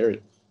to share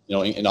it,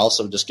 and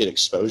also just get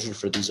exposure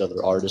for these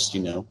other artists,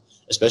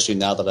 especially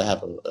now that I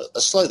have a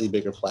slightly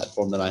bigger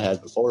platform than I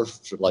had before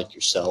for like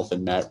yourself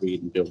and Matt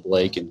Reed and Bill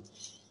Blake, and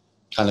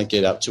kind of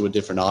get out to a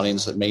different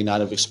audience that may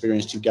not have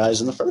experienced you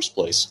guys in the first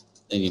place.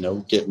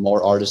 And, get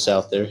more artists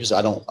out there, because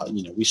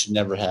we should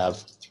never have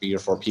 3 or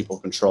 4 people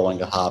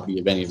controlling a hobby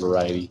of any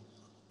variety.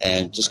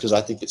 And just because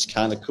I think it's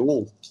kind of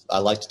cool. I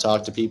like to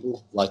talk to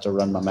people, like to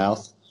run my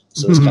mouth.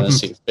 So it's kind of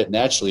fit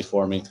naturally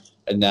for me.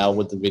 And now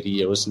with the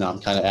videos, now I'm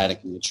kind of adding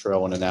an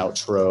intro and an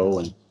outro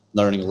and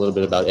learning a little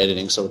bit about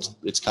editing. So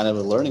it's kind of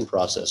a learning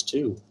process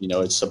too.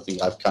 It's something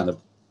I've kind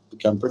of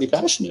become pretty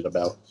passionate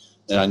about.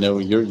 And I know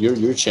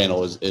your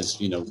channel is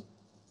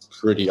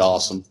pretty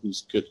awesome.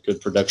 It's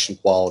good production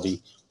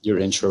quality. Your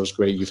intro is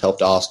great. You've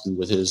helped Austin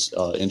with his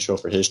intro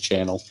for his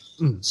channel.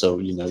 So,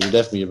 you're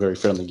definitely a very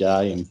friendly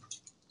guy. And,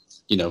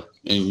 and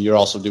you're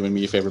also doing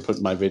me a favor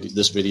putting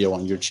this video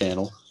on your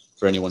channel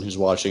for anyone who's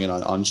watching it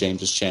on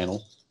James's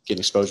channel. Get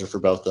exposure for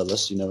both of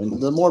us,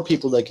 and the more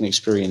people that can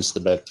experience, the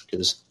better,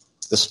 because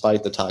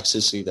despite the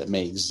toxicity that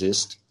may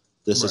exist,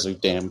 this is a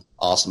damn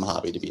awesome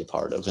hobby to be a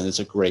part of. And it's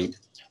a great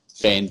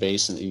fan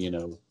base. And,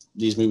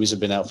 these movies have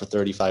been out for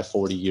 35,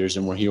 40 years,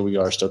 and we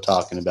are still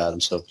talking about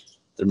them. So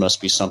there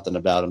must be something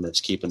about them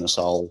that's keeping us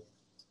all,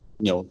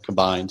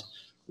 combined.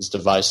 As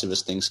divisive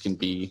as things can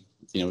be,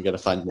 we got to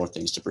find more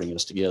things to bring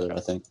us together, I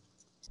think.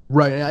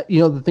 Right.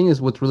 The thing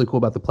is, what's really cool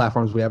about the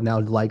platforms we have now,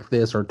 like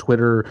this or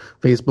Twitter,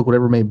 Facebook,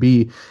 whatever it may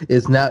be,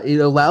 is now it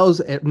allows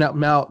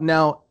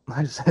now.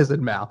 I just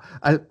said now.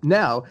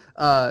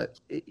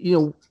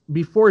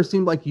 Before it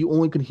seemed like you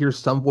only could hear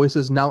some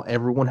voices. Now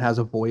everyone has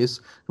a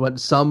voice. But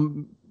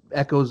some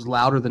echoes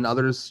louder than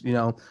others,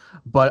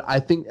 but I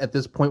think at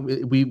this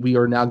point we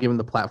are now given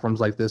the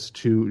platforms like this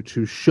to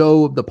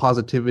show the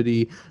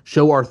positivity,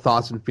 show our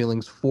thoughts and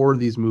feelings for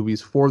these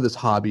movies, for this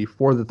hobby,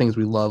 for the things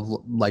we love,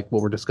 like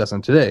what we're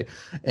discussing today.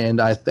 And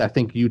I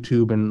think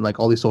YouTube and like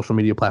all these social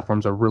media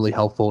platforms are really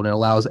helpful, and it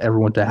allows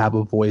everyone to have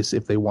a voice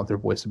if they want their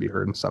voice to be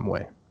heard in some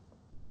way.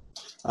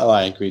 Oh,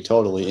 I agree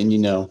totally. And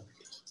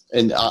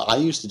and I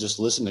used to just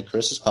listen to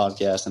Chris's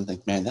podcast and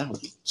think, man, that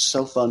would be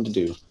so fun to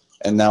do.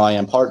 And now I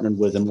am partnered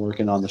with him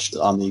working on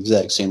the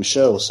exact same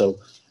show. So,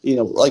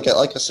 like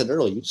I said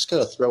earlier, you just got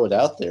to throw it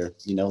out there.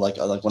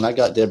 Like when I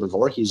got Deborah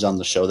Voorhees on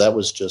the show, that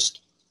was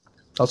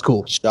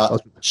cool. Shot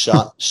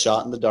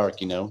in the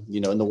dark, and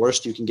the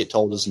worst you can get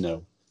told is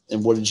no.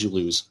 And what did you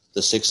lose?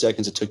 The 6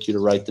 seconds it took you to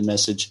write the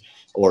message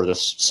or to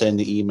send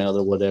the email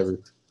or whatever.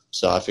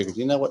 So I figured,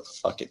 you know what?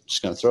 Fuck it.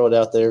 Just going to throw it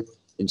out there.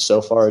 And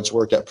so far it's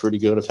worked out pretty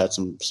good. I've had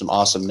some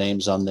awesome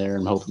names on there.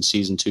 I'm hoping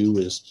season 2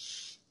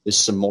 is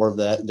some more of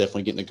that.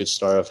 Definitely getting a good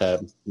start. I've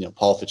had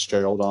Paul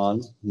Fitzgerald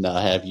on. Now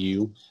I have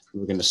you.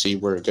 We're going to see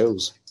where it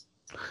goes.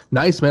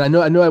 Nice, man. I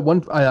know.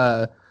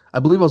 I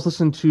believe I was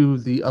listening to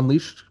the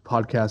Unleashed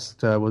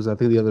podcast. I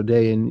think the other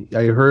day, and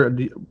I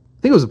think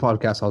it was a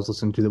podcast I was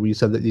listening to that where you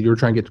said that you were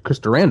trying to get Chris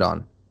Durand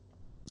on.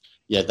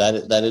 Yeah,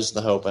 that is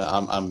the hope.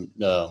 I'm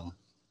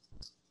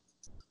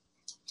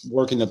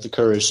working up the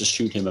courage to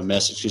shoot him a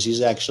message, because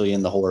he's actually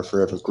in the Horror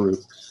Forever group.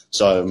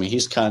 So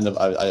he's kind of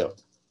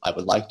I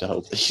would like to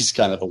hope that he's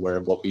kind of aware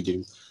of what we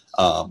do.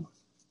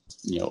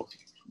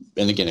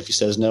 and again, if he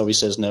says no, he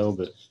says no.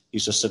 But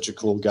he's just such a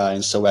cool guy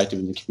and so active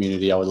in the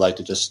community. I would like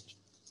to just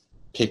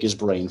pick his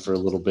brain for a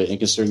little bit. And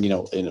considering,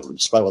 and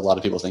despite what a lot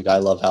of people think, I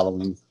love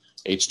Halloween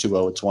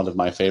H2O. It's one of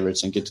my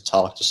favorites, and get to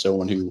talk to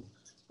someone who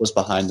was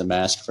behind the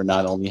mask for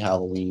not only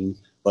Halloween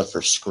but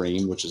for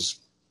Scream, which is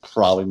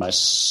probably my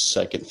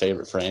second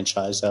favorite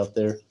franchise out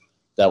there.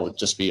 That would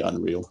just be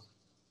unreal.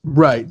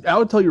 Right. I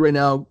would tell you right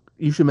now,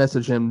 you should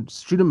message him,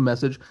 shoot him a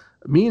message.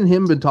 Me and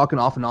him been talking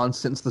off and on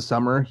since the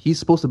summer. He's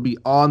supposed to be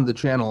on the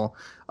channel.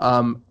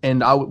 And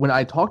when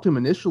I talked to him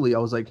initially, I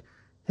was like,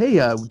 hey,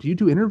 do you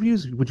do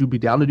interviews? Would you be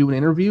down to do an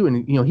interview?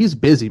 And, he's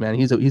busy, man.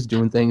 He's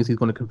doing things. He's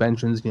going to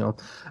conventions,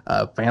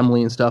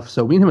 family and stuff.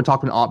 So me and him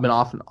have been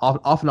off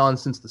and on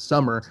since the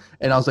summer.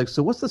 And I was like,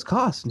 so what's this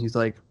cost? And he's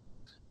like,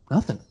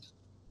 nothing.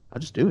 I'll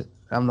just do it.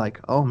 I'm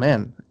like, oh,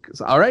 man.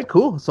 All right,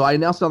 cool. So I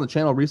announced on the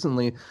channel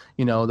recently,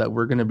 that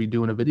we're going to be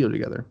doing a video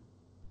together.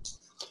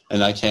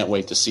 And I can't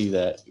wait to see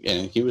that.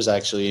 And he was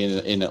actually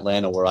in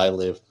Atlanta, where I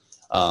live,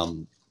 not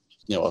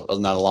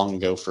long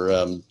ago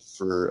for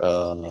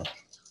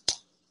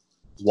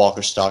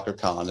Walker Stalker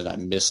Con, and I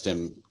missed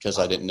him because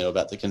I didn't know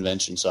about the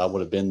convention, so I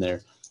would have been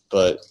there.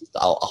 But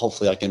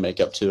hopefully I can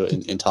make up to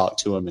it and talk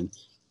to him.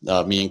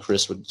 And me and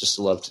Chris would just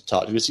love to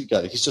talk to him.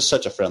 He's just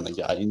such a friendly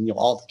guy. And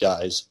all the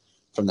guys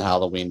from the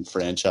Halloween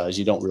franchise,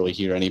 you don't really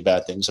hear any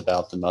bad things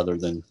about them other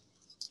than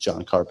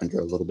John Carpenter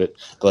a little bit.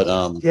 But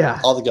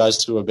all the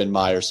guys who have been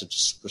Myers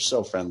are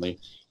so friendly.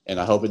 And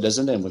I hope it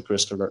doesn't end with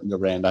Christopher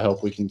Durand. I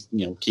hope we can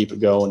keep it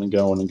going and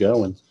going and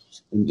going.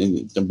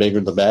 And the bigger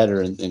the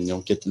better, and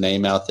get the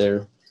name out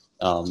there,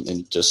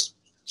 and just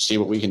see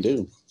what we can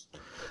do.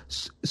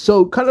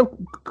 So kind of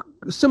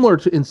similar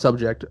to in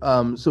subject.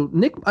 So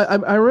Nick,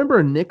 I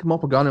remember Nick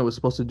Malpagano was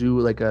supposed to do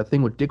like a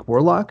thing with Dick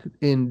Warlock,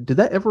 and did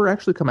that ever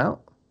actually come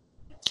out?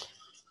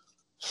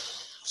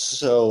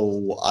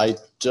 So I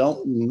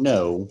don't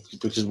know,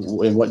 because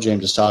in what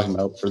James is talking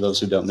about, for those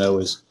who don't know,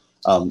 is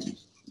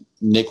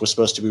Nick was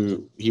supposed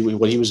to be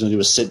what he was going to do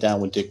is sit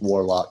down with Dick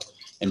Warlock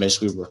and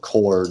basically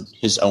record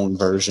his own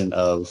version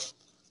of,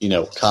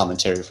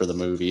 commentary for the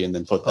movie and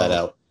then put that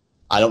out.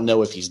 I don't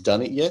know if he's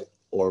done it yet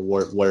or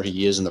where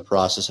he is in the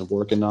process of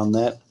working on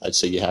that. I'd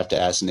say you have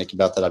to ask Nick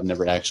about that. I've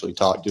never actually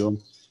talked to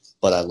him,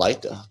 but I'd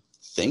like to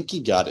think he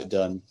got it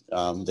done.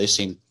 They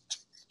seem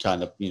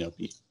kind of,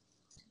 be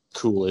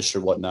coolish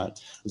or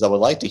whatnot, because I would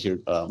like to hear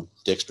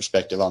Dick's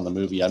perspective on the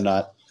movie. I'm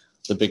not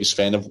the biggest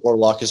fan of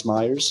Warlock as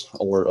Myers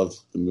or of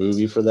the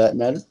movie for that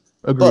matter.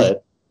 Agreed.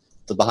 But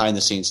the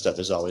behind-the-scenes stuff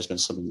has always been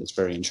something that's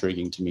very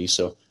intriguing to me.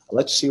 So I'd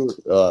like to see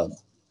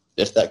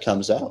if that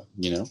comes out,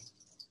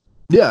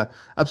 Yeah,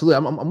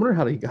 absolutely. I'm wondering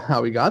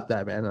how he got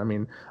that, man. I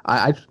mean,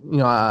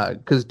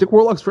 because Dick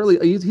Warlock's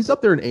he's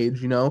up there in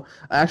age,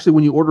 Actually,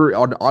 when you order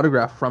an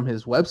autograph from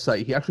his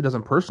website, he actually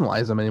doesn't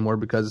personalize them anymore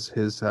because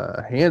his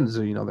hands,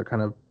 they're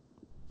kind of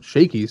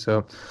shaky.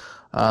 So,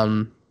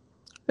 but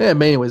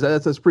anyways,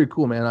 that's pretty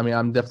cool, man. I mean,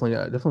 I'm definitely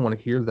want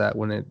to hear that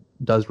when it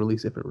does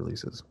release, if it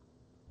releases.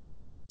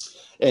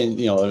 And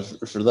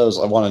for those,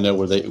 I want to know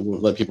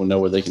let people know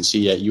where they can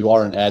see it. You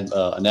are an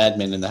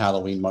admin in the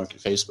Halloween Market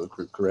Facebook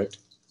group, correct?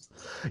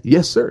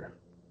 Yes, sir.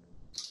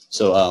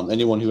 So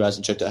anyone who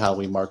hasn't checked out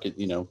Halloween Market,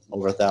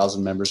 over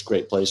 1,000 members,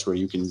 great place where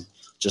you can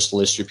just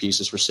list your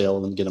pieces for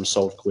sale and get them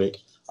sold quick.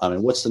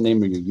 And what's the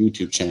name of your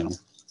YouTube channel?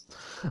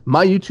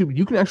 My YouTube,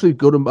 you can actually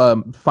go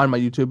to find my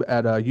YouTube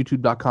at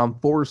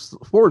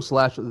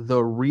youtube.com//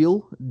 The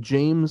Real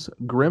James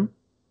Grimm.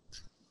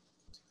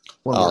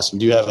 Awesome.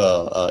 Do you have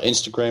a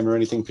Instagram or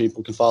anything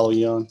people can follow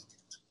you on?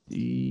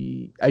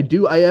 I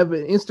do. I have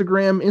an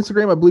Instagram.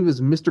 Instagram, I believe,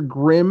 is Mr.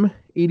 Grimm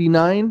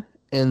 89,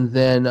 and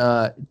then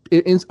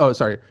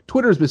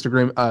Twitter is Mr.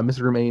 Grimm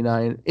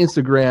 89.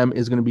 Instagram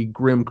is going to be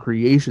Grimm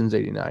Creations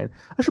 89.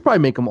 I should probably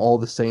make them all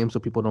the same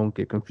so people don't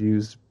get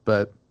confused.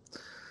 But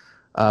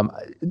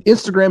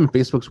Instagram and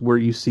Facebook's where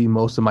you see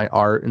most of my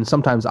art, and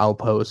sometimes I'll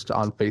post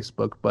on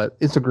Facebook. But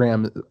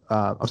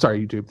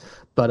YouTube.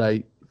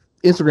 But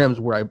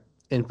Instagram's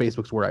and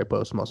Facebook's where I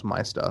post most of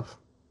my stuff.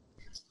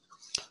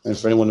 And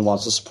for anyone who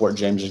wants to support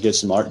James or get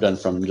some art done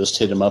from him, just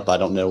hit him up. I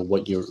don't know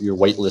what your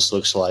wait list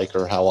looks like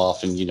or how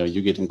often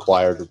you get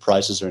inquired or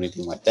prices or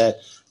anything like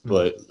that.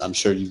 But I'm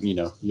sure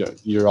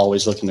you're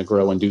always looking to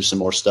grow and do some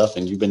more stuff.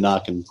 And you've been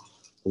knocking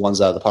the ones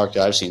out of the park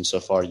that I've seen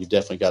so far. You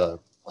definitely got a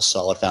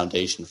solid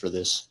foundation for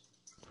this.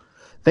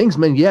 Thanks,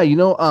 man. Yeah,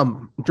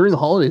 during the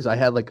holidays I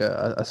had like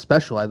a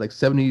special. I had like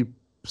 70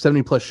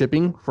 plus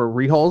shipping for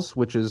rehauls,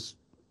 which is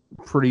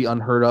pretty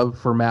unheard of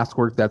for mask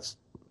work. That's,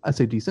 I'd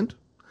say, decent.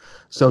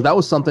 So that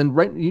was something,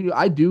 right?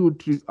 I do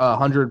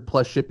 100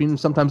 plus shipping.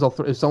 Sometimes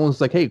if someone's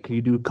like, "Hey, can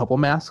you do a couple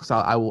masks?"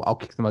 I'll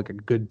kick them like a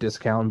good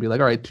discount and be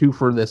like, "All right, 2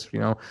 for this."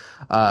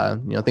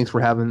 Thanks for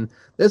having.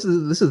 This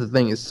is the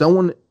thing, is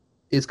someone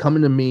is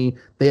coming to me.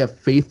 They have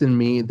faith in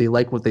me. They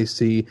like what they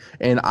see,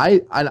 and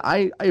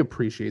I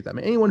appreciate that. I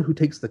mean, anyone who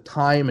takes the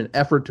time and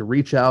effort to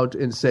reach out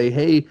and say,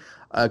 "Hey,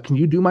 can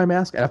you do my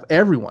mask?"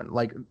 Everyone,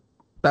 like,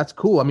 that's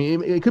cool. I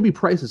mean, it could be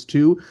prices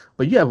too,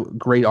 but you have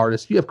great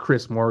artists. You have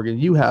Chris Morgan.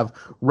 You have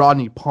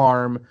Rodney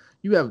Parham.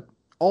 You have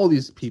all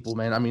these people,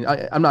 man. I mean,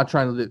 I'm not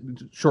trying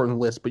to shorten the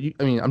list, but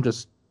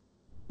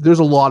there's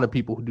a lot of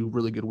people who do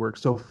really good work.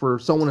 So for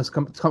someone to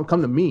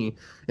come to me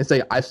and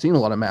say, I've seen a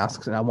lot of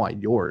masks and I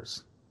want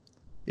yours,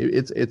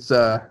 it's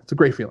a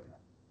great feeling.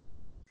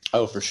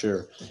 Oh, for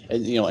sure.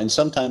 And, and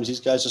sometimes these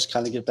guys just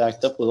kind of get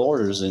backed up with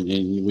orders, and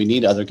we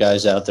need other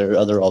guys out there,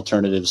 other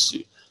alternatives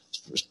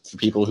for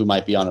people who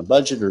might be on a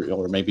budget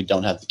or maybe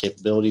don't have the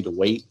capability to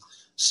wait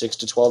 6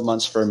 to 12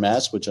 months for a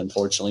mask, which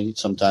unfortunately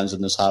sometimes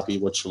in this hobby,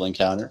 what you'll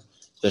encounter,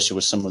 especially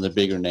with some of the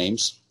bigger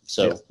names.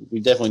 So we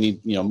definitely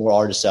need, more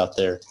artists out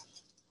there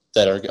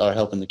that are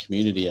helping the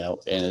community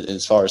out. And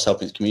as far as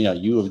helping the community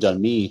out, you have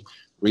done me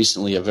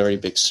recently a very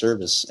big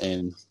service,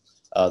 and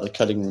the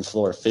cutting room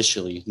floor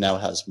officially now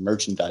has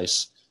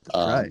merchandise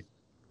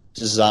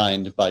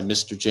designed by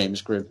Mr.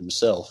 James Grimm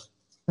himself.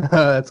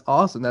 That's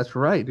awesome. That's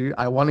right, dude.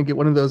 I want to get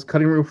one of those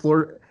cutting room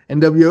floor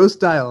NWO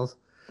styles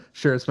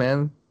shirts,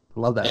 man.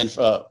 Love that. And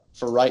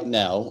for right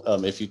now,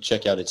 if you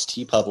check out, it's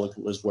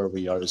TeePublic is where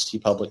we are. It's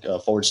TeePublic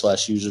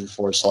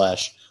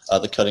 /user/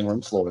 the cutting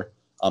room floor.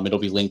 It'll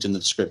be linked in the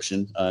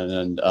description,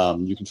 and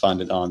you can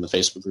find it on the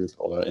Facebook group,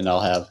 and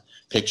I'll have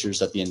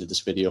pictures at the end of this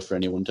video for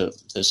anyone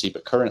to see.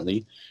 But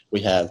currently,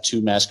 we have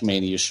 2 Mask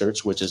Mania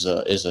shirts, which is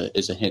a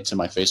hint to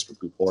my Facebook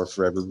group, Horror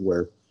Forever,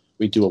 where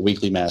we do a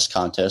weekly mask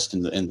contest,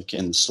 and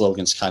the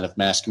slogan's kind of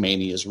Mask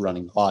Mania is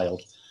running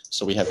wild.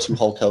 So we have 2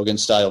 Hulk Hogan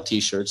style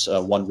T-shirts,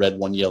 one red,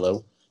 one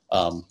yellow,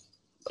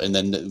 and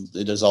then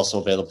it is also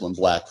available in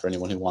black for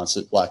anyone who wants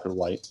it, black or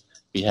white.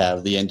 We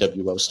have the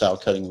NWO style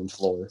cutting room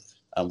floor.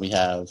 We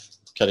have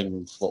cutting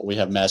room floor. We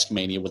have Mask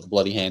Mania with a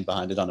bloody hand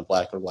behind it on a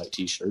black or white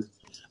T-shirt.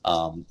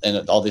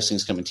 And all these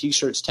things come in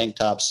T-shirts, tank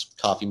tops,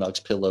 coffee mugs,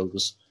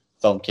 pillows,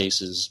 phone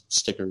cases,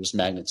 stickers,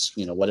 magnets,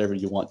 whatever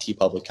you want.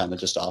 TeePublic kind of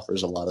just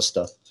offers a lot of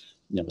stuff.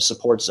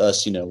 Supports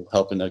us,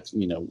 helping us,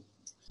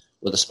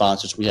 with the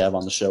sponsors we have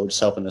on the show, just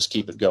helping us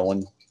keep it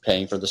going,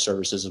 paying for the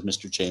services of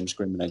Mr. James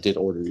Grimm. And I did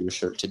order your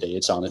shirt today.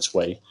 It's on its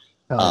way.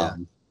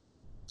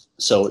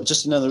 So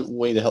just another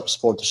way to help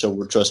support the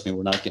show. Trust me,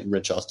 we're not getting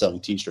rich off selling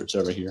T-shirts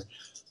over here.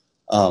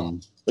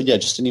 But yeah,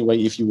 just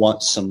anyway, if you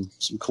want some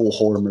cool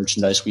horror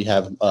merchandise, we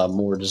have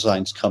more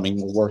designs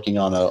coming. We're working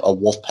on a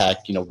Wolfpack,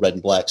 red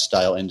and black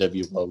style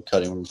NWO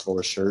cutting room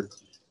floor shirt.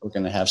 We're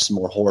going to have some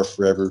more Horror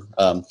Forever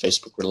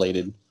Facebook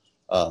related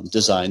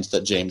designs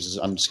that James is.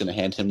 I'm just going to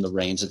hand him the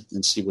reins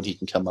and see what he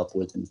can come up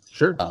with and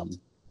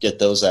get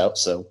those out.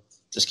 So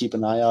just keep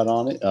an eye out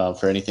on it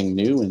for anything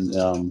new.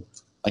 And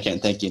I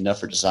can't thank you enough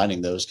for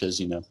designing those, because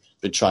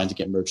been trying to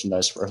get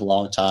merchandise for a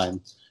long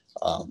time.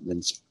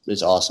 And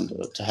it's awesome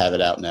to have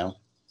it out now.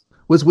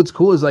 What's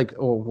cool is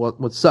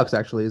what sucks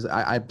actually is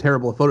I'm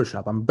terrible at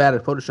Photoshop. I'm bad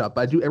at Photoshop,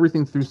 but I do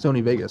everything through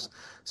Sony Vegas.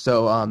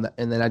 So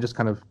and then I just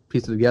kind of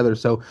piece it together.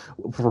 So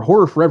for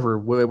Horror Forever,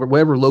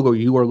 whatever logo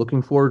you are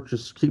looking for,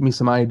 just keep me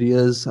some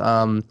ideas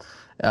in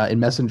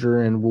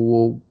Messenger, and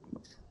we'll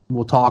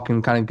talk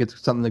and kind of get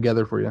something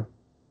together for you.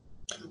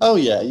 Oh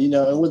yeah,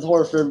 and with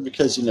Horror Forever,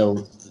 because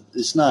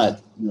it's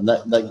not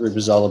that group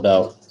is all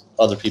about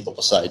other people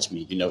besides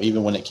me.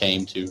 Even when it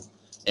came to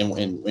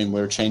and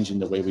we're changing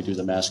the way we do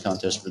the mask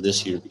contest for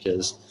this year,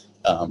 because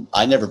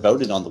I never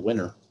voted on the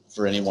winner.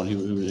 For anyone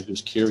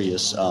who's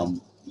curious,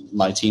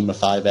 my team of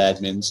 5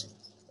 admins,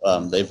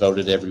 they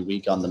voted every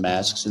week on the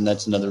masks, and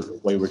that's another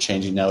way we're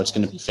changing now. It's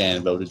going to be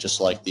fan voted,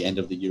 just like the end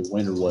of the year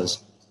winner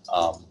was.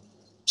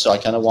 So I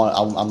kind of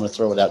I'm going to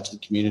throw it out to the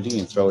community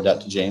and throw it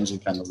out to James,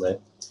 and kind of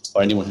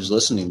or anyone who's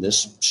listening to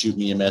this, shoot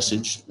me a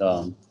message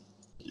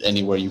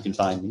anywhere you can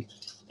find me,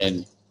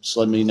 and just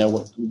let me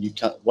know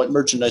what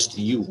merchandise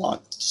do you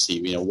want to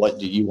see. What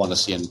do you want to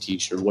see on a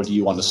T-shirt? What do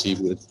you want to see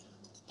with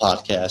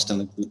podcast and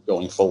the group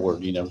going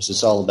forward?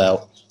 It's all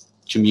about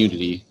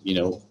community.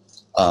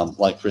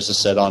 Like Chris has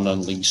said on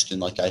Unleashed,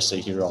 and like I say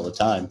here all the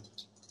time,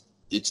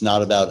 it's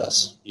not about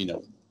us.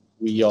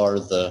 We are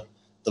the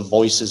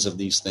voices of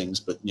these things,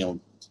 but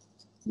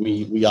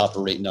we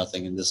operate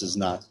nothing, and this is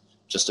not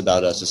just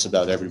about us. It's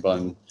about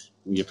everyone.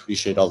 We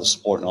appreciate all the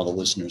support and all the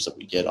listeners that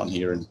we get on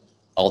here, and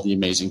all the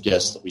amazing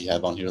guests that we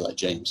have on here, like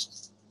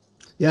James.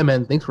 Yeah,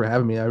 man. Thanks for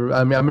having me. I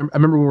remember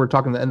when we were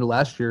talking at the end of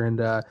last year, and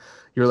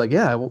you're like,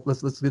 "Yeah, well,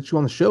 let's get you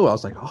on the show." I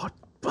was like, "Oh,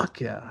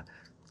 fuck yeah!"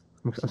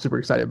 I'm super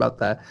excited about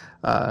that.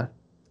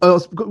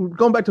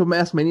 Going back to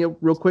Mask Mania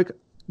real quick.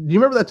 Do you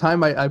remember that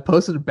time I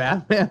posted a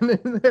Batman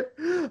in there?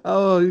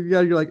 Oh,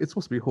 yeah. You're like, it's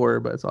supposed to be horror,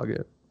 but it's all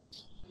good.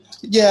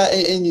 Yeah,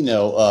 and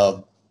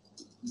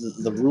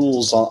the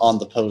rules on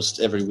the post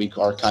every week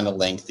are kind of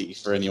lengthy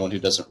for anyone who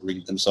doesn't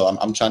read them. So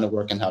I'm trying to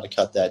work on how to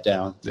cut that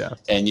down. Yeah.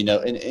 And,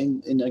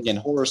 and again,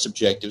 horror is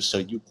subjective. So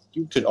you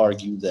could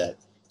argue that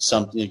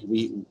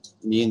me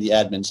and the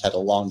admins had a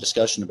long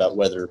discussion about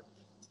whether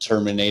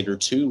Terminator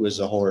 2 is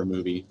a horror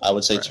movie. I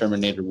would say right.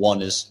 Terminator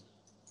 1 is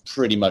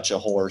pretty much a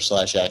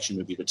horror/action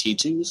movie, but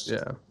T2 is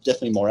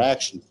definitely more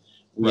action.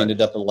 We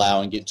ended up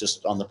allowing it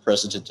just on the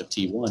precedent of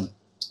T1.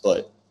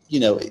 But,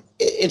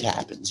 it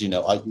happens.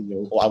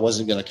 I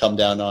wasn't going to come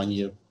down on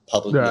you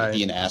publicly,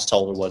 be an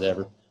asshole or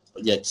whatever.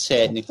 But yet,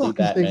 technically,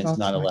 Batman's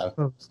not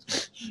allowed.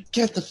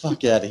 Get the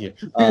fuck out of here.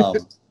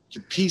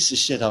 You piece of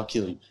shit, I'll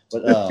kill you.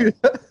 But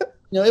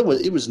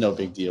it was no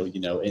big deal,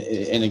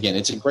 And again,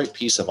 it's a great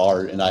piece of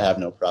art, and I have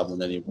no problem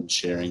with anyone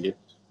sharing it,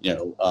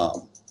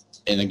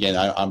 And again,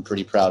 I'm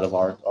pretty proud of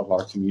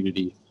our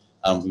community.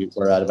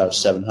 We're at about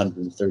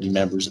 730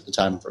 members at the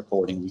time of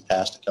recording. We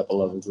passed a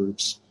couple other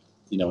groups,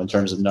 in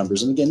terms of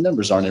numbers. And again,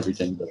 numbers aren't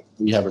everything, but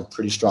we have a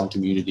pretty strong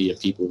community of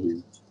people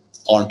who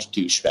aren't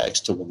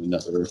douchebags to one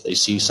another. If they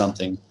see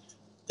something,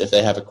 if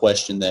they have a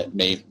question that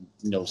may,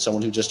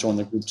 someone who just joined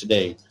the group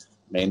today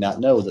may not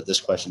know that this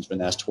question's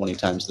been asked 20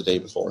 times the day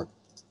before.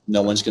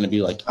 No one's going to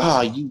be like,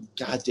 you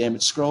goddamn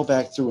it, scroll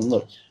back through and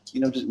look.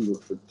 Just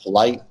we're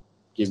polite,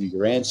 give you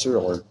your answer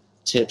or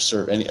tips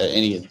or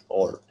any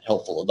or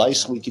helpful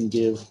advice we can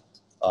give.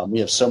 We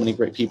have so many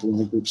great people in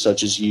the group,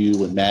 such as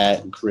you and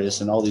Matt and Chris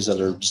and all these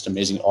other just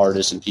amazing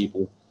artists and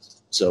people.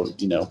 So,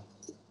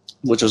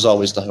 which was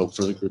always the hope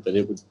for the group, that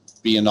it would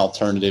be an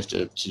alternative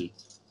to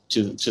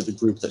the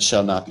group that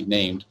shall not be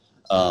named.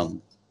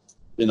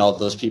 And all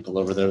those people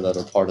over there that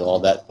are part of all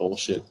that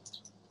bullshit,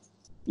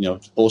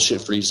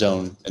 bullshit free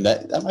zone. And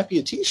that might be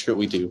a t-shirt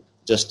we do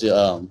just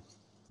to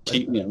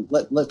keep,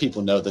 let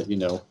people know that,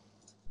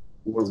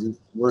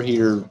 we're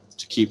here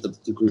to keep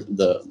the group,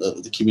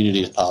 the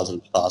community as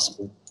positive as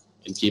possible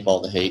and keep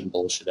all the hate and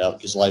bullshit out,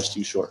 because life's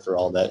too short for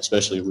all that,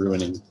 especially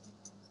ruining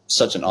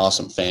such an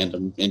awesome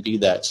fandom, and be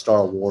that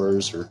Star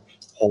Wars or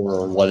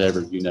horror or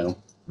whatever,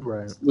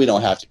 Right. We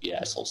don't have to be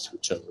assholes to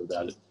each other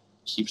about it.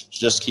 Keep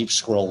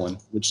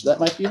scrolling, which that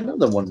might be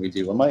another one we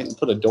do. I might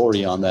put a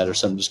Dory on that or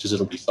something just because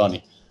it'll be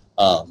funny.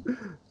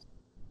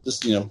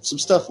 Just, some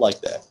stuff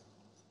like that.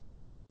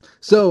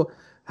 So,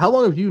 how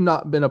long have you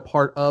not been a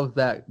part of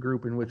that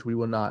group in which we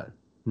will not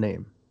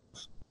name?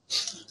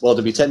 Well,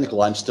 to be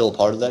technical, I'm still a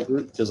part of that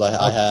group because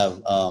I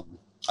have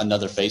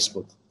another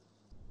Facebook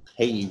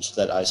page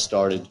that I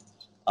started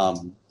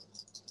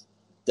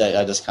that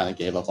I just kind of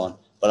gave up on.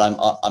 But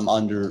I'm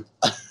under,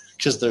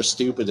 because they're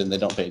stupid and they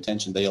don't pay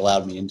attention. They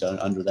allowed me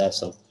under that,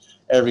 so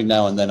every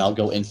now and then I'll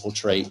go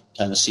infiltrate,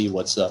 kind of see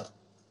what's up.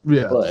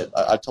 Yeah. But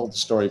I told the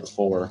story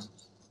before.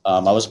 I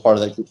was part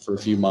of that group for a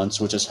few months,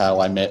 which is how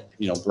I met,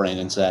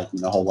 Brandon, Zach,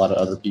 and a whole lot of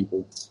other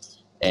people.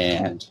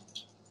 And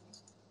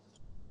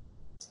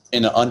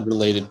in an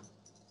unrelated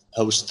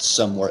post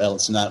somewhere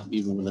else, not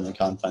even within the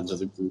confines of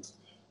the group,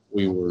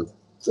 we were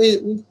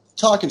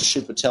talking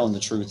shit but telling the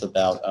truth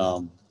about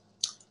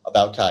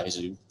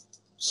Kaizu.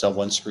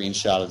 Someone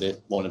screenshotted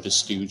it, one of his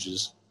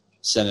stooges,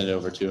 sent it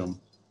over to him.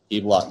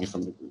 He blocked me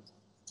from the group.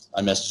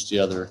 I messaged the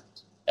other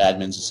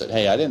admins and said,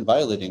 hey, I didn't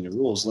violate any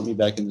rules. Let me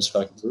back in this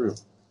fucking group.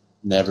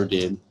 Never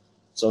did.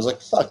 So I was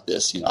like, fuck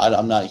this.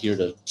 I'm not here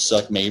to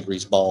suck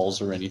Mabry's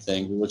balls or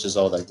anything, which is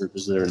all that group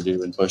is there to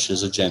do, and push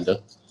his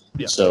agenda.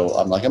 Yeah. So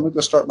I'm like, I'm going to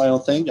go start my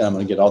own thing, and I'm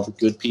going to get all the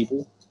good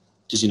people.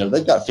 Because,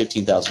 they've got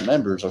 15,000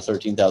 members or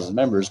 13,000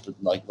 members,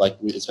 but like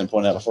it's been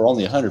pointed out before,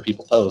 only 100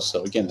 people post.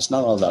 So, again, it's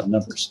not all about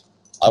numbers.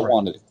 I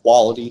wanted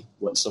quality,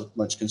 wasn't so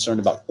much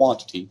concerned about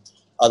quantity,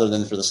 other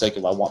than for the sake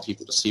of I want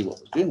people to see what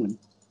we're doing.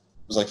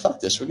 I was like, fuck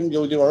this. We're going to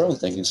go do our own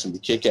thing. It's going to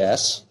be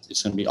kick-ass.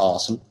 It's going to be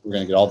awesome. We're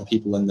going to get all the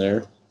people in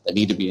there that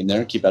need to be in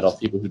there, keep out all the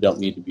people who don't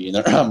need to be in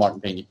there.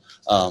 Martin Payne.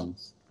 And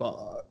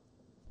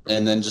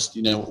then just,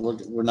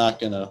 we're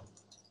not going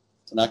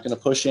to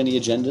push any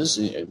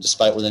agendas,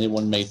 despite what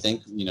anyone may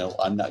think.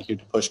 I'm not here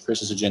to push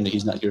Chris's agenda.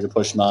 He's not here to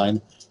push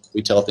mine.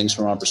 We tell things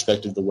from our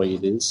perspective the way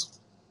it is.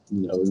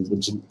 And we'll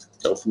just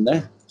go from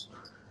there.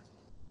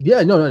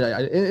 Yeah, no,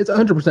 it's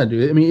 100%,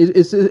 dude. I mean,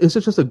 it's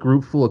just a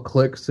group full of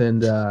cliques,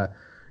 and I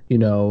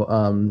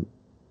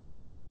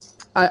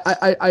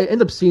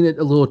end up seeing it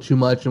a little too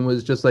much, and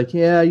was just like,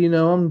 yeah,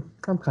 I'm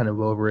kind of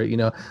over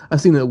it.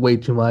 I've seen it way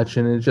too much,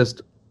 and it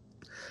just,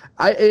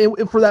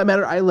 for that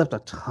matter, I left a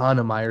ton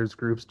of Myers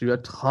groups, dude, a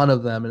ton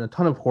of them, and a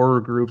ton of horror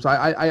groups.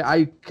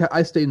 I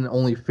stayed in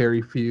only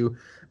very few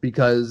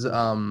because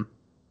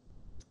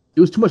it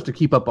was too much to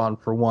keep up on,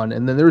 for one,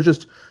 and then there was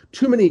just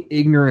too many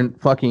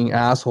ignorant fucking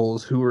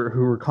assholes who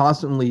were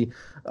constantly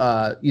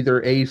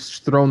either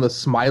throwing the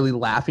smiley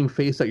laughing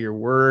face at your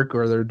work,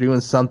 or they're doing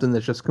something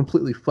that's just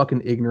completely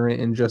fucking ignorant,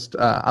 and just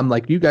I'm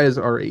like, you guys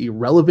are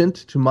irrelevant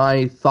to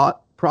my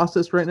thought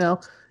process right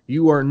now.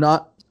 You are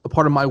not a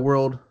part of my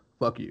world.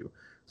 Fuck you.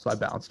 So I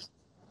bounced.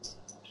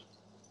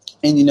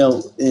 And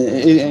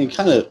and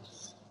kind of,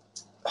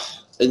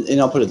 and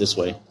I'll put it this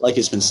way, like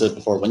it's been said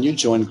before, when you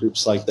join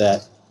groups like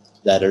that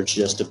are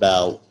just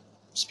about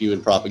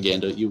spewing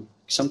propaganda, you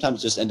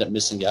sometimes just end up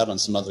missing out on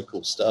some other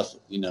cool stuff.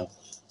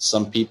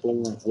 Some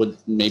people would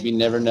maybe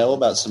never know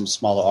about some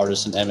smaller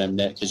artists in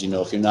MMNet, because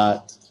if you're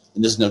not,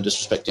 and there's no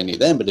disrespect to any of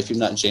them, but if you're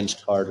not James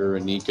Carter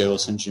and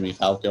Nikos and Jimmy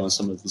Falco and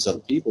some of these other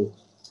people,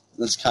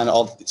 that's kind of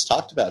all that gets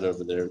talked about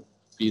over there,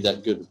 be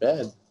that good or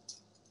bad.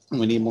 And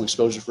we need more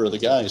exposure for other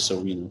guys.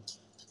 So,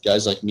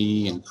 guys like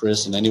me and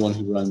Chris and anyone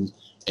who runs,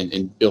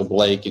 and Bill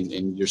Blake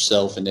and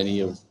yourself and any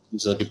of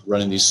these other people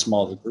running these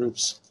smaller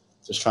groups,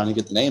 just trying to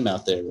get the name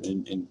out there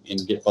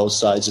and get both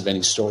sides of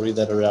any story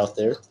that are out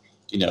there.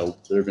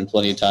 There have been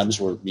plenty of times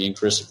where me and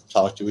Chris have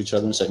talked to each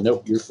other and said,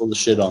 nope, you're full of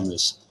shit on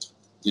this.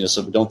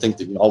 So we don't think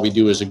that all we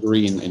do is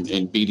agree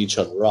and beat each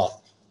other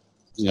off.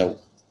 We're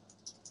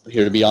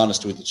here to be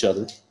honest with each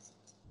other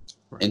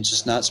and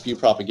just not spew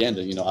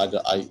propaganda.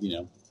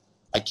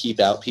 I keep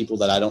out people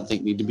that I don't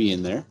think need to be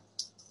in there.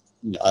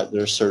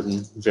 There are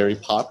certain very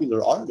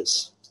popular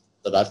artists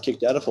that I've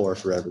kicked out of horror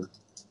forever,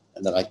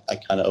 and that I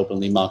kind of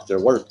openly mock their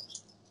work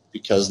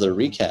because they're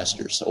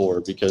recasters,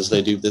 or because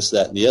they do this,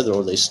 that, and the other,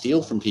 or they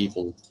steal from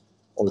people,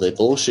 or they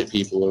bullshit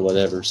people, or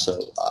whatever. So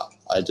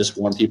I just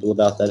warn people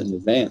about that in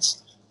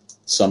advance.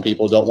 Some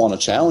people don't want to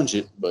challenge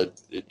it, but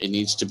it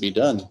needs to be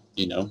done.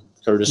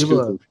 Curtis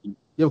Cooper. You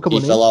have a couple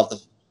he of fell off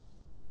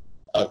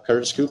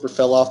Curtis Cooper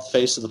fell off the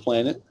face of the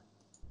planet.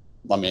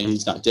 I mean,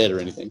 he's not dead or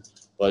anything,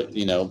 but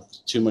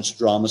too much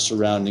drama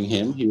surrounding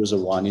him. He was a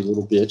whiny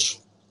little bitch,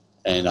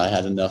 and I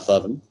had enough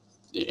of him.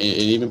 And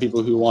even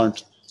people who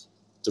aren't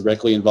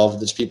directly involved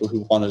with this, people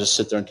who wanted to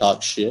sit there and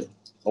talk shit,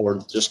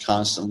 or just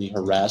constantly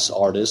harass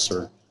artists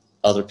or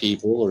other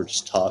people, or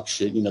just talk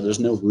shit. There's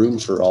no room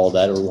for all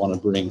that, or want to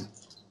bring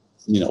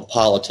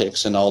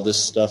politics and all this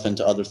stuff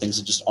into other things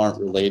that just aren't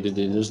related,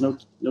 and there's no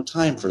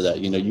time for that.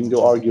 You can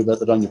go argue about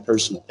that on your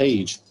personal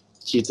page.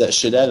 Keep that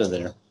shit out of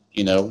there.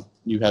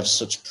 You have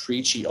such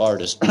preachy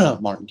artists.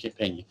 Martin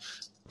Pena.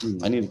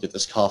 I need to get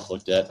this cough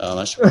looked at.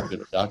 I should probably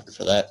go to a doctor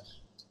for that.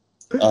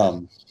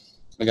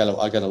 I got a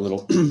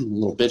little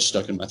little bitch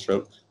stuck in my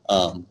throat.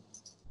 But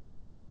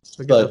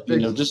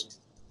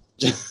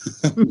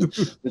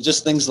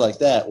just things like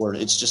that, where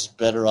it's just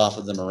better off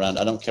of them around.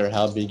 I don't care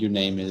how big your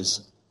name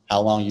is,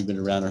 how long you've been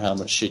around, or how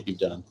much shit you've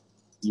done.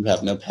 You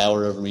have no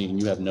power over me,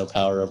 and you have no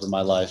power over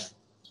my life.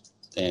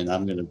 And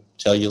I'm going to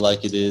tell you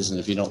like it is, and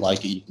if you don't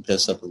like it, you can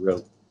piss up a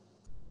rope.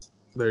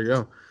 There you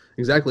go.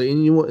 Exactly.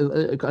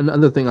 And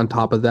another thing on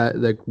top of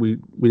that we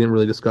didn't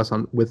really discuss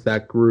with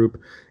that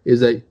group is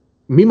that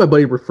me and my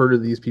buddy refer to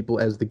these people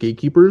as the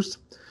gatekeepers.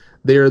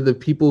 They're the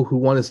people who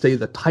want to stay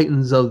the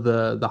titans of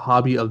the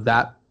hobby of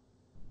that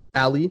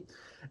alley,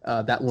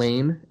 that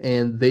lane,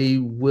 and they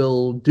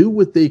will do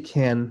what they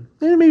can.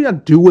 They maybe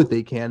not do what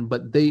they can,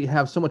 but they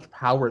have so much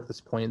power at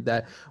this point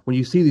that when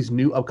you see these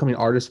new upcoming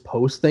artists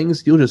post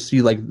things, you'll just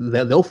see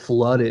they'll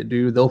flood it,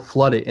 dude. They'll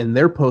flood it, and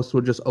their posts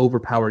will just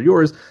overpower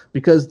yours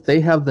because they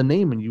have the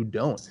name and you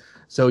don't.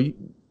 So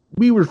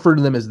we refer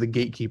to them as the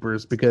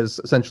gatekeepers because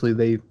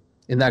essentially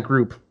in that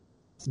group,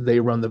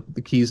 they run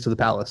the keys to the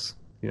palace.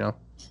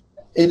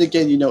 And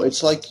again,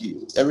 it's like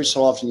every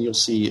so often you'll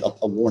see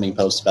a warning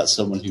post about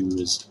someone who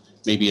is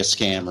maybe a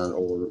scammer,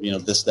 or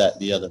this, that,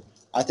 and the other.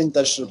 I think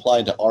that should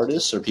apply to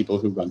artists or people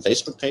who run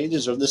Facebook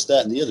pages or this,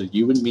 that, and the other.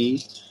 You and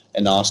me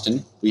and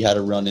Austin, we had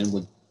a run-in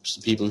with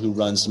some people who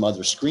run some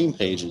other Scream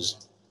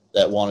pages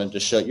that wanted to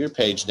shut your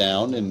page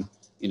down, and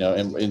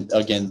and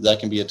again, that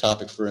can be a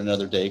topic for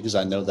another day because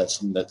I know that's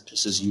something that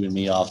pisses you and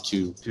me off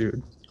to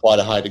quite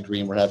a high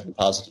degree, and we're having a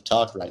positive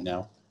talk right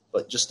now.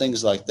 But just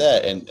things like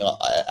that, and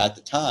at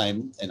the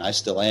time, and I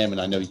still am,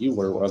 and I know you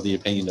were of the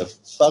opinion of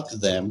fuck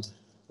them,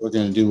 we're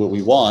going to do what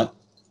we want.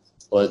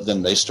 But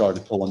then they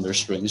started pulling their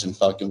strings and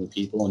fucking with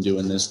people and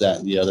doing this, that,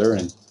 and the other,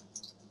 and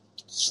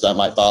so that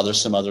might bother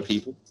some other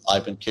people.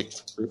 I've been kicked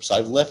from groups.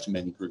 I've left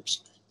many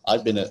groups.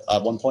 I've been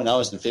at one point I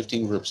was in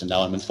 15 groups, and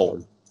now I'm in 4.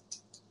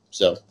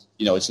 So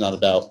it's not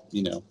about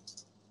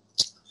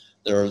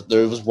There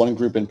was one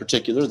group in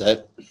particular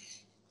that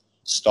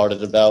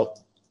started about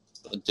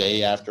a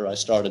day after I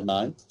started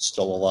mine,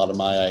 stole a lot of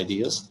my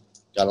ideas,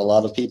 got a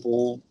lot of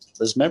people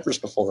as members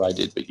before I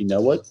did. But you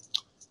know what?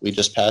 We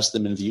just passed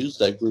them in views.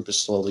 That group is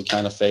slowly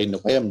kind of fading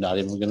away. I'm not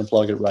even going to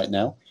plug it right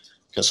now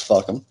because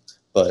fuck them.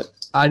 But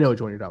I know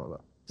which one you're talking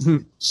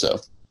about. So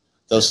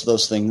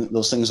those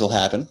things will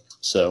happen.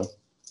 So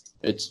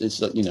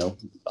it's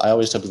I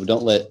always tell people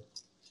don't let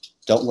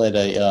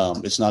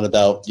it's not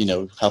about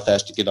how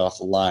fast you get off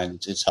the line.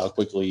 It's how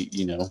quickly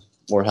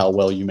or how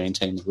well you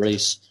maintain the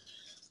race.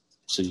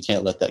 So you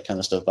can't let that kind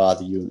of stuff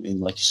bother you.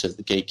 And like you said,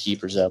 the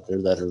gatekeepers out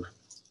there that are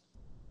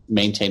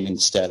maintaining the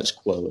status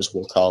quo, as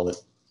we'll call it,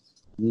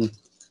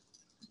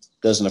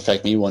 doesn't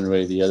affect me one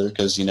way or the other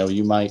because,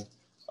 you might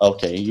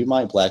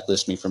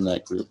blacklist me from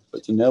that group.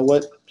 But you know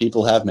what?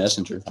 People have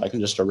Messenger. I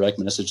can just direct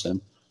message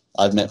them.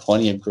 I've met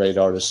plenty of great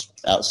artists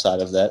outside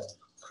of that.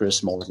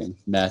 Chris Morgan,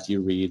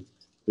 Matthew Reed,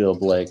 Bill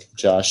Blake,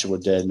 Joshua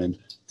Dedman,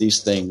 these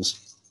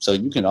things. So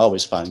you can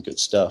always find good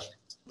stuff.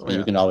 Oh, yeah.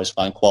 You can always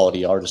find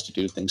quality artists to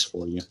do things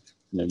for you.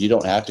 You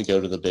don't have to go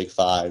to the big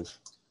 5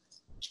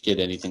 to get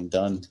anything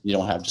done. You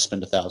don't have to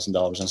spend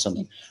 $1,000 on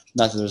something.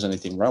 Not that there's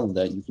anything wrong with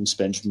that. You can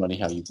spend your money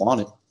how you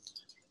want it.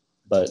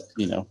 But,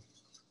 100%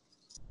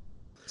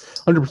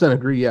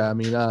 agree, yeah. I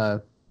mean,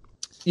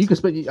 you can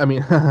spend,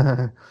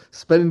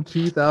 spending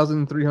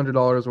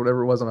 $2,300,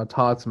 whatever it was, on a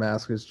Tots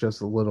mask is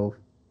just a little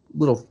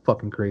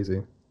fucking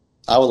crazy.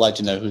 I would like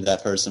to know who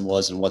that person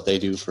was and what they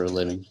do for a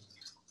living.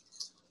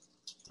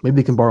 Maybe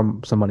they can borrow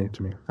some money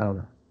to me. I don't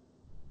know.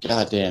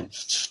 God damn,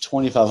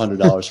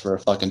 $2,500 for a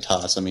fucking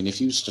Tots. I mean,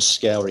 if you used to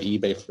scour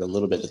eBay for a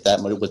little bit with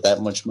that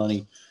much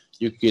money,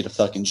 you could get a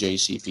fucking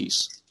JC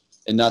piece.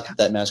 And not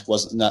that mask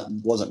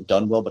wasn't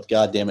done well, but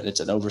god damn it, it's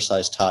an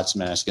oversized Tots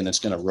mask and it's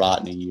going to rot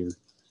in a year.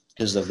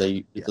 because of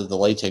the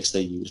latex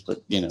they use.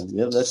 But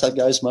that's that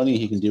guy's money.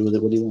 He can do with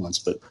it what he wants.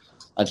 But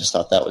I just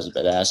thought that was a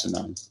bit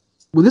asinine.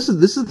 Well, this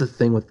is the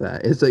thing with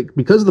that. It's like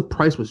because the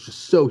price was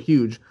just so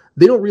huge,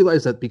 they don't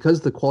realize that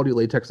because the quality of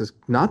latex is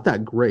not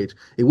that great,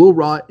 it will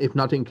rot if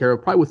not taken care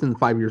of, probably within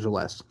 5 years or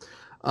less,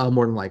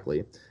 more than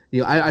likely.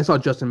 I saw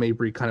Justin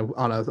Mabry kind of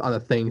on a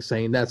thing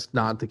saying that's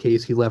not the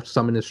case. He left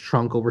some in his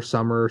trunk over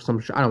summer.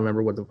 I don't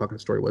remember what the fucking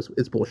story was.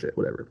 It's bullshit,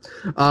 whatever.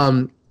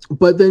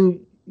 But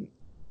then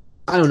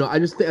I don't know. I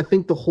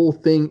think the whole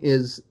thing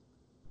is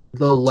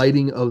the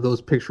lighting of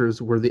those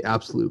pictures were the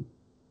absolute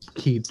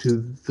key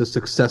to the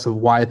success of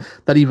why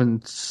that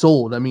even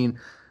sold. I mean,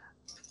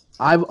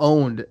 I've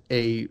owned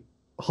a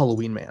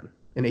Halloween man,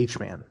 an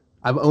H-man.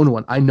 I've owned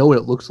one. I know what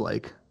it looks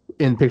like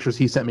in pictures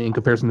he sent me in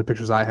comparison to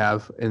pictures I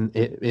have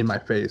in my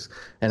face.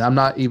 And I'm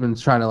not even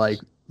trying to like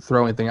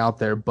throw anything out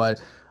there,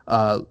 but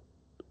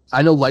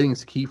I know lighting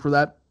is key for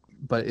that,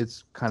 but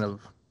it's kind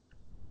of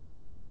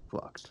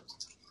fucked.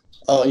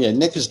 Oh yeah,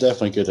 Nick is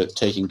definitely good at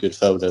taking good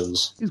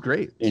photos. He's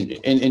great,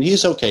 and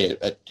he's okay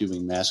at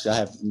doing masks. I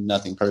have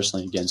nothing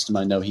personally against him.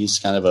 I know he's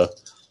kind of a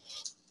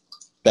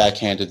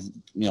backhanded,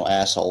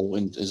 asshole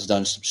and has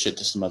done some shit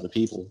to some other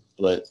people.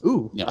 But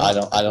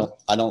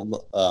I don't.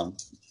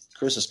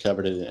 Chris has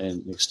covered it in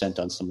an extent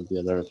on some of the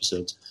other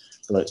episodes,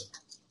 but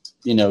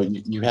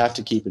you have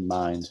to keep in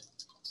mind,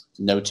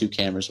 no two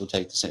cameras will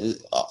take the same.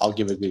 I'll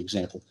give a good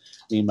example.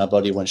 Me and my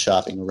buddy went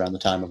shopping around the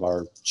time of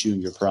our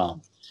junior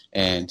prom.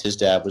 And his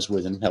dad was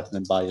with him, helping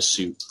him buy a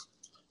suit.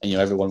 And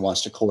everyone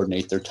wants to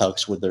coordinate their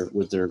tux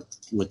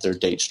with their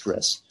date's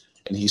dress.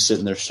 And he's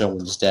sitting there showing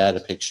his dad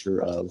a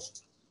picture of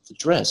the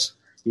dress.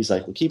 He's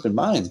like, "Well, keep in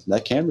mind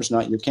that camera's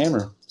not your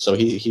camera." So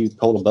he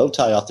pulled a bow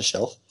tie off the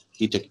shelf.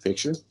 He took a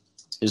picture.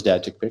 His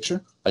dad took a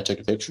picture. I took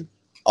a picture.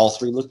 All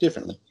three look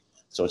differently.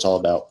 So it's all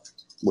about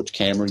which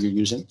camera you're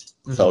using,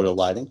 photo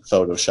lighting,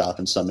 Photoshop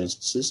in some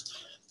instances.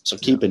 So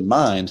keep in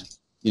mind,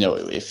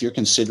 if you're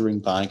considering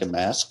buying a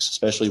mask,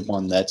 especially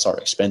one that's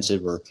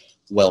expensive or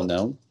well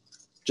known,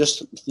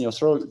 just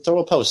throw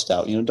a post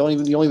out. You don't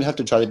even have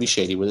to try to be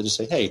shady with it. Just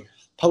say, "Hey,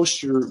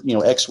 post your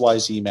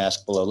XYZ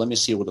mask below. Let me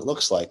see what it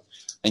looks like,"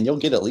 and you'll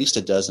get at least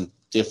a dozen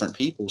different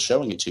people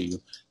showing it to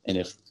you. And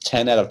if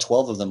 10 out of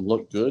 12 of them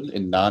look good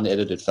in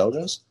non-edited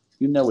photos,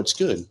 it's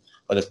good.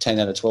 But if 10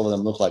 out of 12 of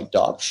them look like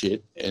dog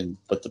shit,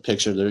 but the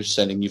picture they're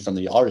sending you from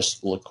the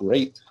artist look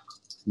great,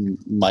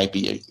 might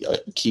be a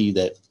key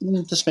that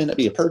this may not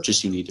be a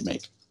purchase you need to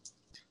make.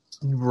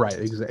 Right,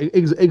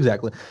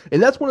 exactly.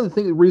 And that's one of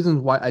the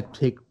reasons why I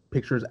take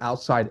pictures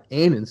outside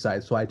and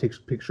inside. So I take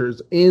pictures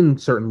in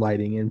certain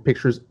lighting and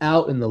pictures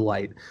out in the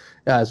light.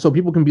 So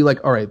people can be like,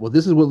 all right, well,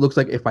 this is what it looks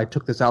like if I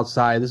took this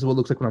outside. This is what it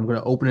looks like when I'm going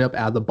to open it up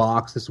out of the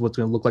box. This is what's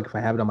going to look like if I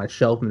have it on my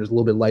shelf and there's a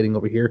little bit of lighting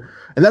over here.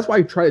 And that's why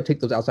I try to take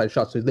those outside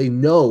shots so they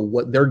know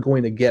what they're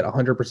going to get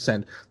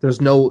 100%. There's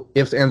no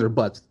ifs, ands, or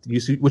buts.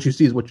 What you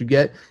see is what you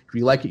get. If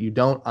you like it, you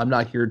don't. I'm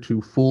not here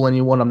to fool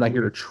anyone. I'm not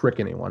here to trick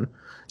anyone.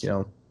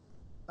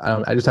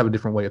 I just have a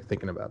different way of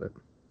thinking about it.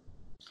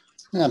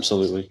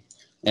 Absolutely.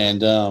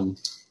 And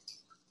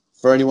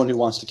for anyone who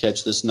wants to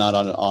catch this, not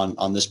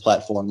on this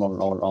platform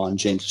or on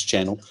James's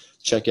channel,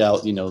 check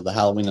out the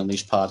Halloween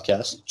Unleashed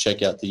podcast.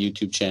 Check out the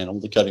YouTube channel,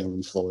 The Cutting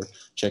Room Floor.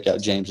 Check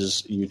out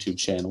James's YouTube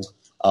channel,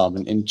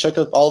 and check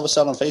out all of us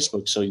out on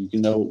Facebook so you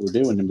can know what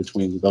we're doing in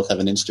between. We both have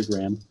an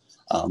Instagram.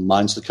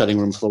 Mine's The Cutting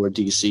Room Floor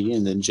DC,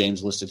 and then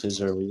James listed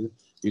his earlier.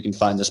 You can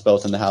find us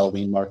both in the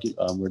Halloween market,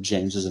 where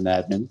James is an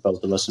admin,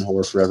 both of us in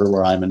Horror Forever,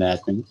 where I'm an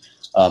admin.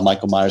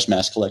 Michael Myers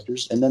Mask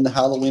Collectors, and then the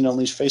Halloween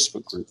Unleashed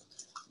Facebook group.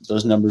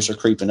 Those numbers are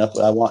creeping up.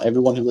 I want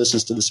everyone who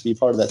listens to this to be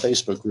part of that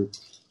Facebook group,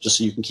 just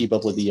so you can keep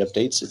up with the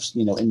updates. If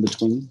in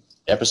between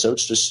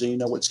episodes, just so you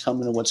know what's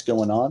coming and what's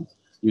going on.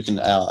 You can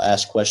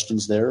ask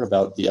questions there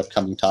about the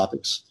upcoming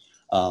topics.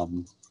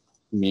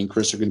 Me and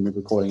Chris are going to be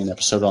recording an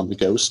episode on the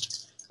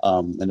Ghost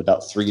in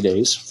about 3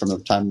 days from the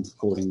time of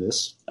recording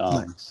this.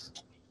 Nice.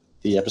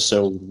 The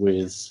episode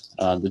with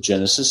the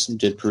Genesis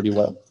did pretty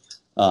well.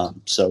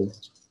 So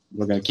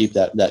we're going to keep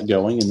that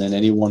going, and then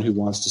anyone who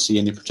wants to see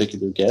any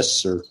particular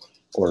guests,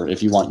 or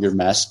if you want your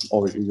mask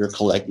or your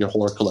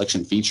horror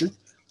collection featured,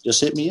 just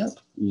hit me up.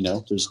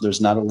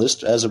 There's not a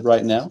list as of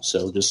right now,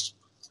 so just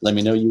let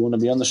me know you want to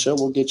be on the show.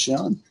 We'll get you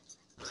on.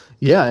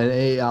 Yeah,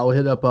 and I'll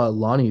hit up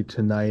Lonnie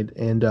tonight.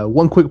 And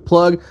one quick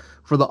plug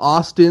for the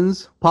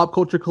Austin's Pop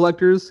Culture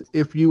Collectors.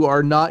 If you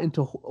are not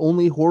into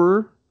only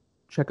horror,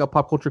 check out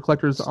Pop Culture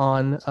Collectors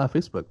on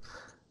Facebook.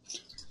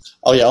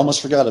 Oh yeah, I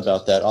almost forgot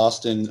about that.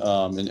 Austin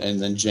and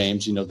then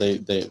James,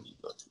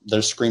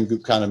 their Scream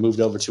group kind of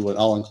moved over to an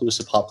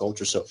all-inclusive pop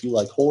culture. So if you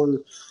like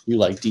horror, you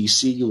like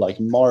DC, you like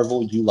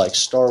Marvel, you like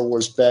Star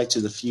Wars, Back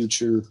to the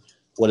Future,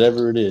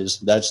 whatever it is,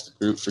 that's the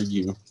group for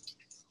you.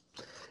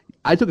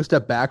 I took a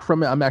step back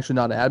from it. I'm actually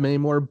not an admin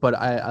anymore, but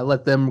I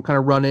let them kind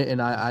of run it,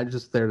 and I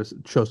just there to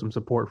show some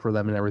support for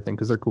them and everything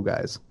because they're cool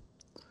guys.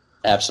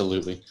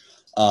 Absolutely.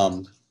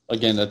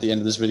 Again, at the end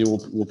of this video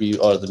will be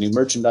the new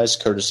merchandise,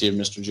 courtesy of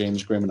Mr.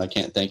 James Grimm, and I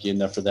can't thank you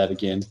enough for that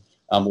again.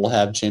 We'll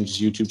have James's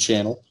YouTube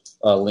channel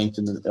linked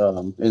in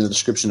the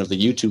description of the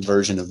YouTube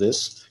version of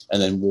this,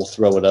 and then we'll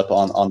throw it up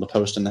on the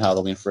post in the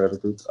Halloween Forever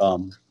group.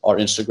 Our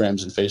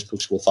Instagrams and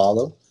Facebooks will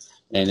follow.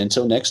 And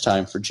until next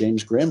time, for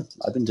James Grimm,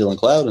 I've been Dylan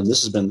Cloud, and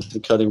this has been The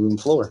Cutting Room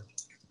Floor.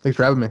 Thanks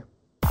for having me.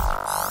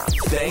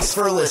 Thanks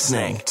for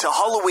listening to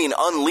Halloween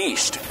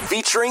Unleashed,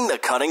 featuring The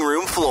Cutting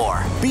Room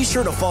Floor. Be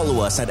sure to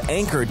follow us at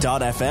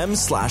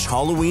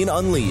anchor.fm/Halloween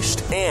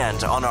Unleashed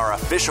and on our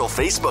official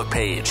Facebook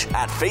page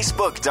at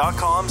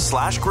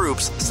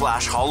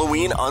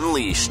facebook.com/groups/Halloween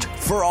Unleashed.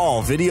 For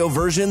all video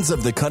versions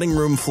of The Cutting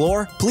Room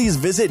Floor, please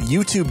visit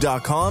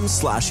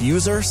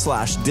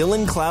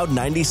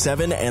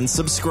youtube.com/user/DylanCloud97 and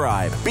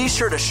subscribe. Be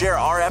sure to share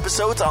our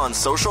episodes on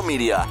social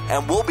media,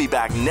 and we'll be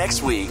back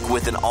next week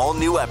with an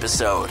all-new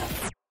episode.